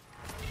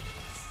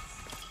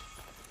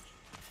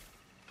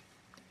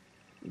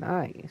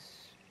 Nice.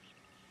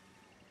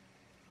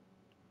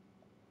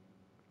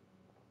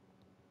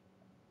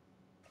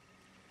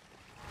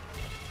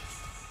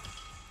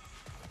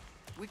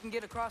 We can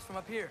get across from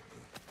up here.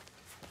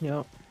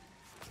 Yep.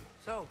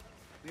 So,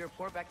 we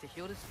report back to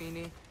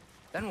Hildesfini.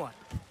 Then what?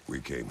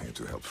 We came here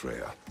to help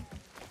Freya.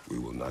 We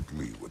will not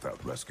leave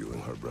without rescuing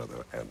her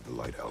brother and the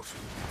Light Elf.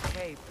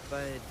 Okay,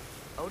 but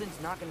Odin's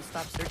not gonna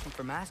stop searching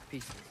for mask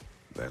pieces.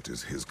 That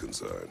is his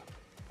concern.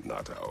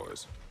 not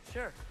ours.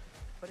 Sure,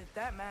 but if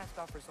that mask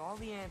offers all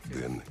the answers...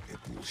 Then it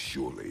will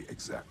surely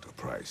exact a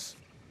price.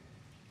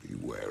 Be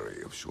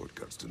wary of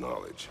shortcuts to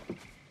knowledge.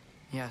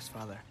 Yes,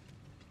 Father.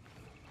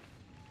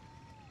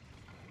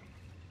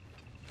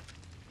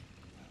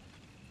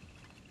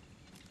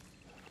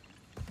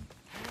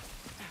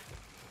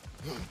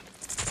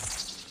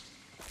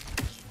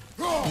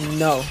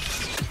 No.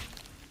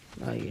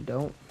 No, you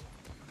don't.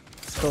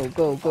 Go,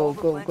 go, go, All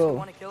the go, plants that go.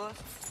 want to kill us?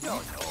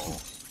 No,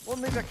 no.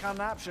 Only the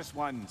carnivorous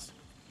ones.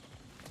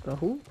 The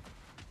who?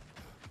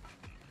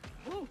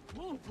 Who's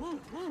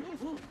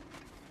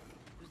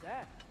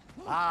that?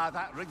 Ah,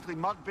 that wrinkly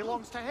mug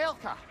belongs to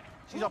Helka.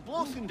 She's a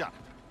blowthunder.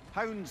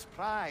 Hounds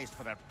prized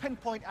for their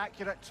pinpoint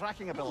accurate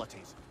tracking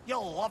abilities.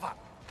 You'll love her.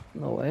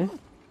 No way.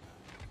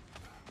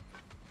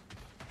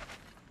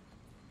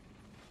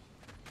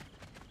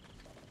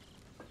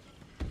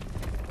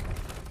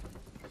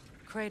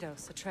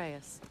 Kratos,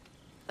 Atreus.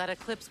 That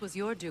eclipse was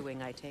your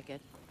doing, I take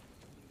it.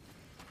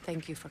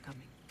 Thank you for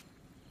coming.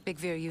 Big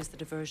Veer used the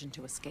diversion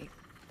to escape.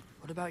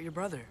 What about your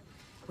brother?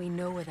 We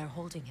know where they're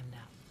holding him now.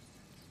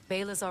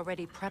 Bela's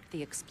already prepped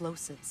the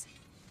explosives.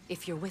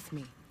 If you're with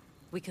me,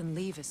 we can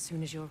leave as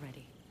soon as you're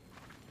ready.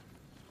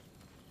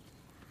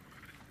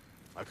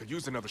 I could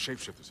use another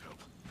shapeshifter's help.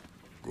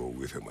 Go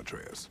with him,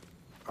 Atreus.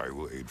 I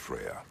will aid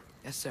Freya.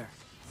 Yes, sir.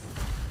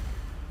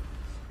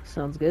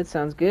 Sounds good,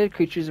 sounds good.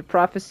 Creatures of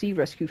prophecy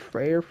rescue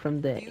Freyr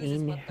from the Fuse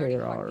is what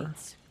 31 Einherjar.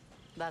 needs.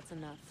 That's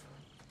enough.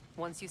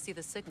 Once you see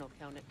the signal,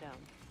 count it down.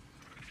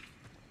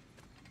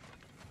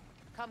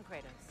 Come,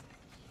 Kratos.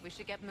 We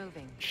should get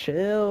moving.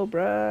 Chill,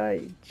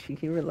 bruh. She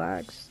can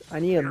relax. I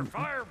need a... Your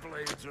fire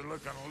blades are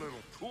looking a little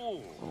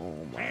cool. Oh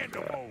my Hand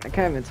 'em god. over. I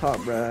can't even talk,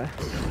 bruh.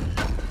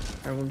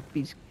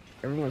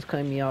 Everyone's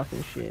cutting me off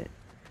and shit.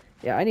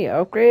 Yeah, I need to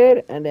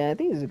upgrade, and I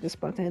think this is a good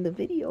spot to end the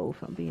video,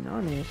 if I'm being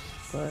honest.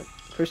 But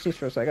first things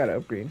first, I gotta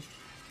upgrade.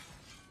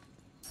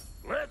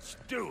 Let's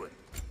do it.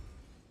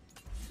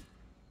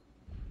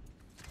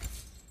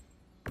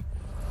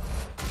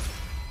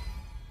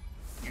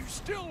 You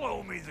still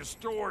owe me the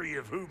story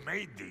of who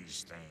made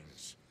these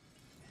things.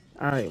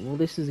 Alright, well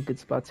this is a good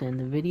spot to end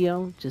the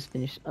video. Just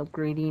finished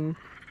upgrading.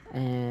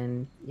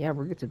 And yeah,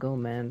 we're good to go,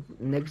 man.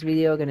 Next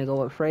video, gonna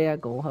go with Freya,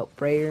 go help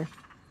Freyr.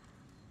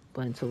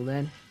 But until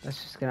then,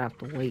 that's just gonna have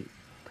to wait.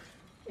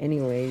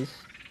 Anyways,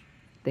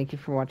 thank you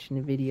for watching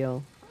the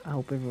video. I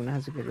hope everyone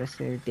has a good rest of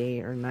their day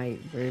or night,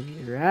 wherever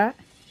you're at.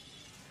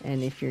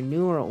 And if you're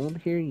new or old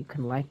here, you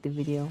can like the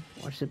video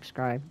or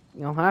subscribe.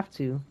 You don't have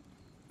to,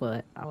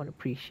 but I would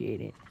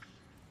appreciate it.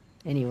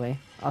 Anyway,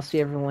 I'll see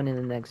everyone in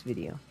the next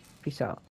video. Peace out.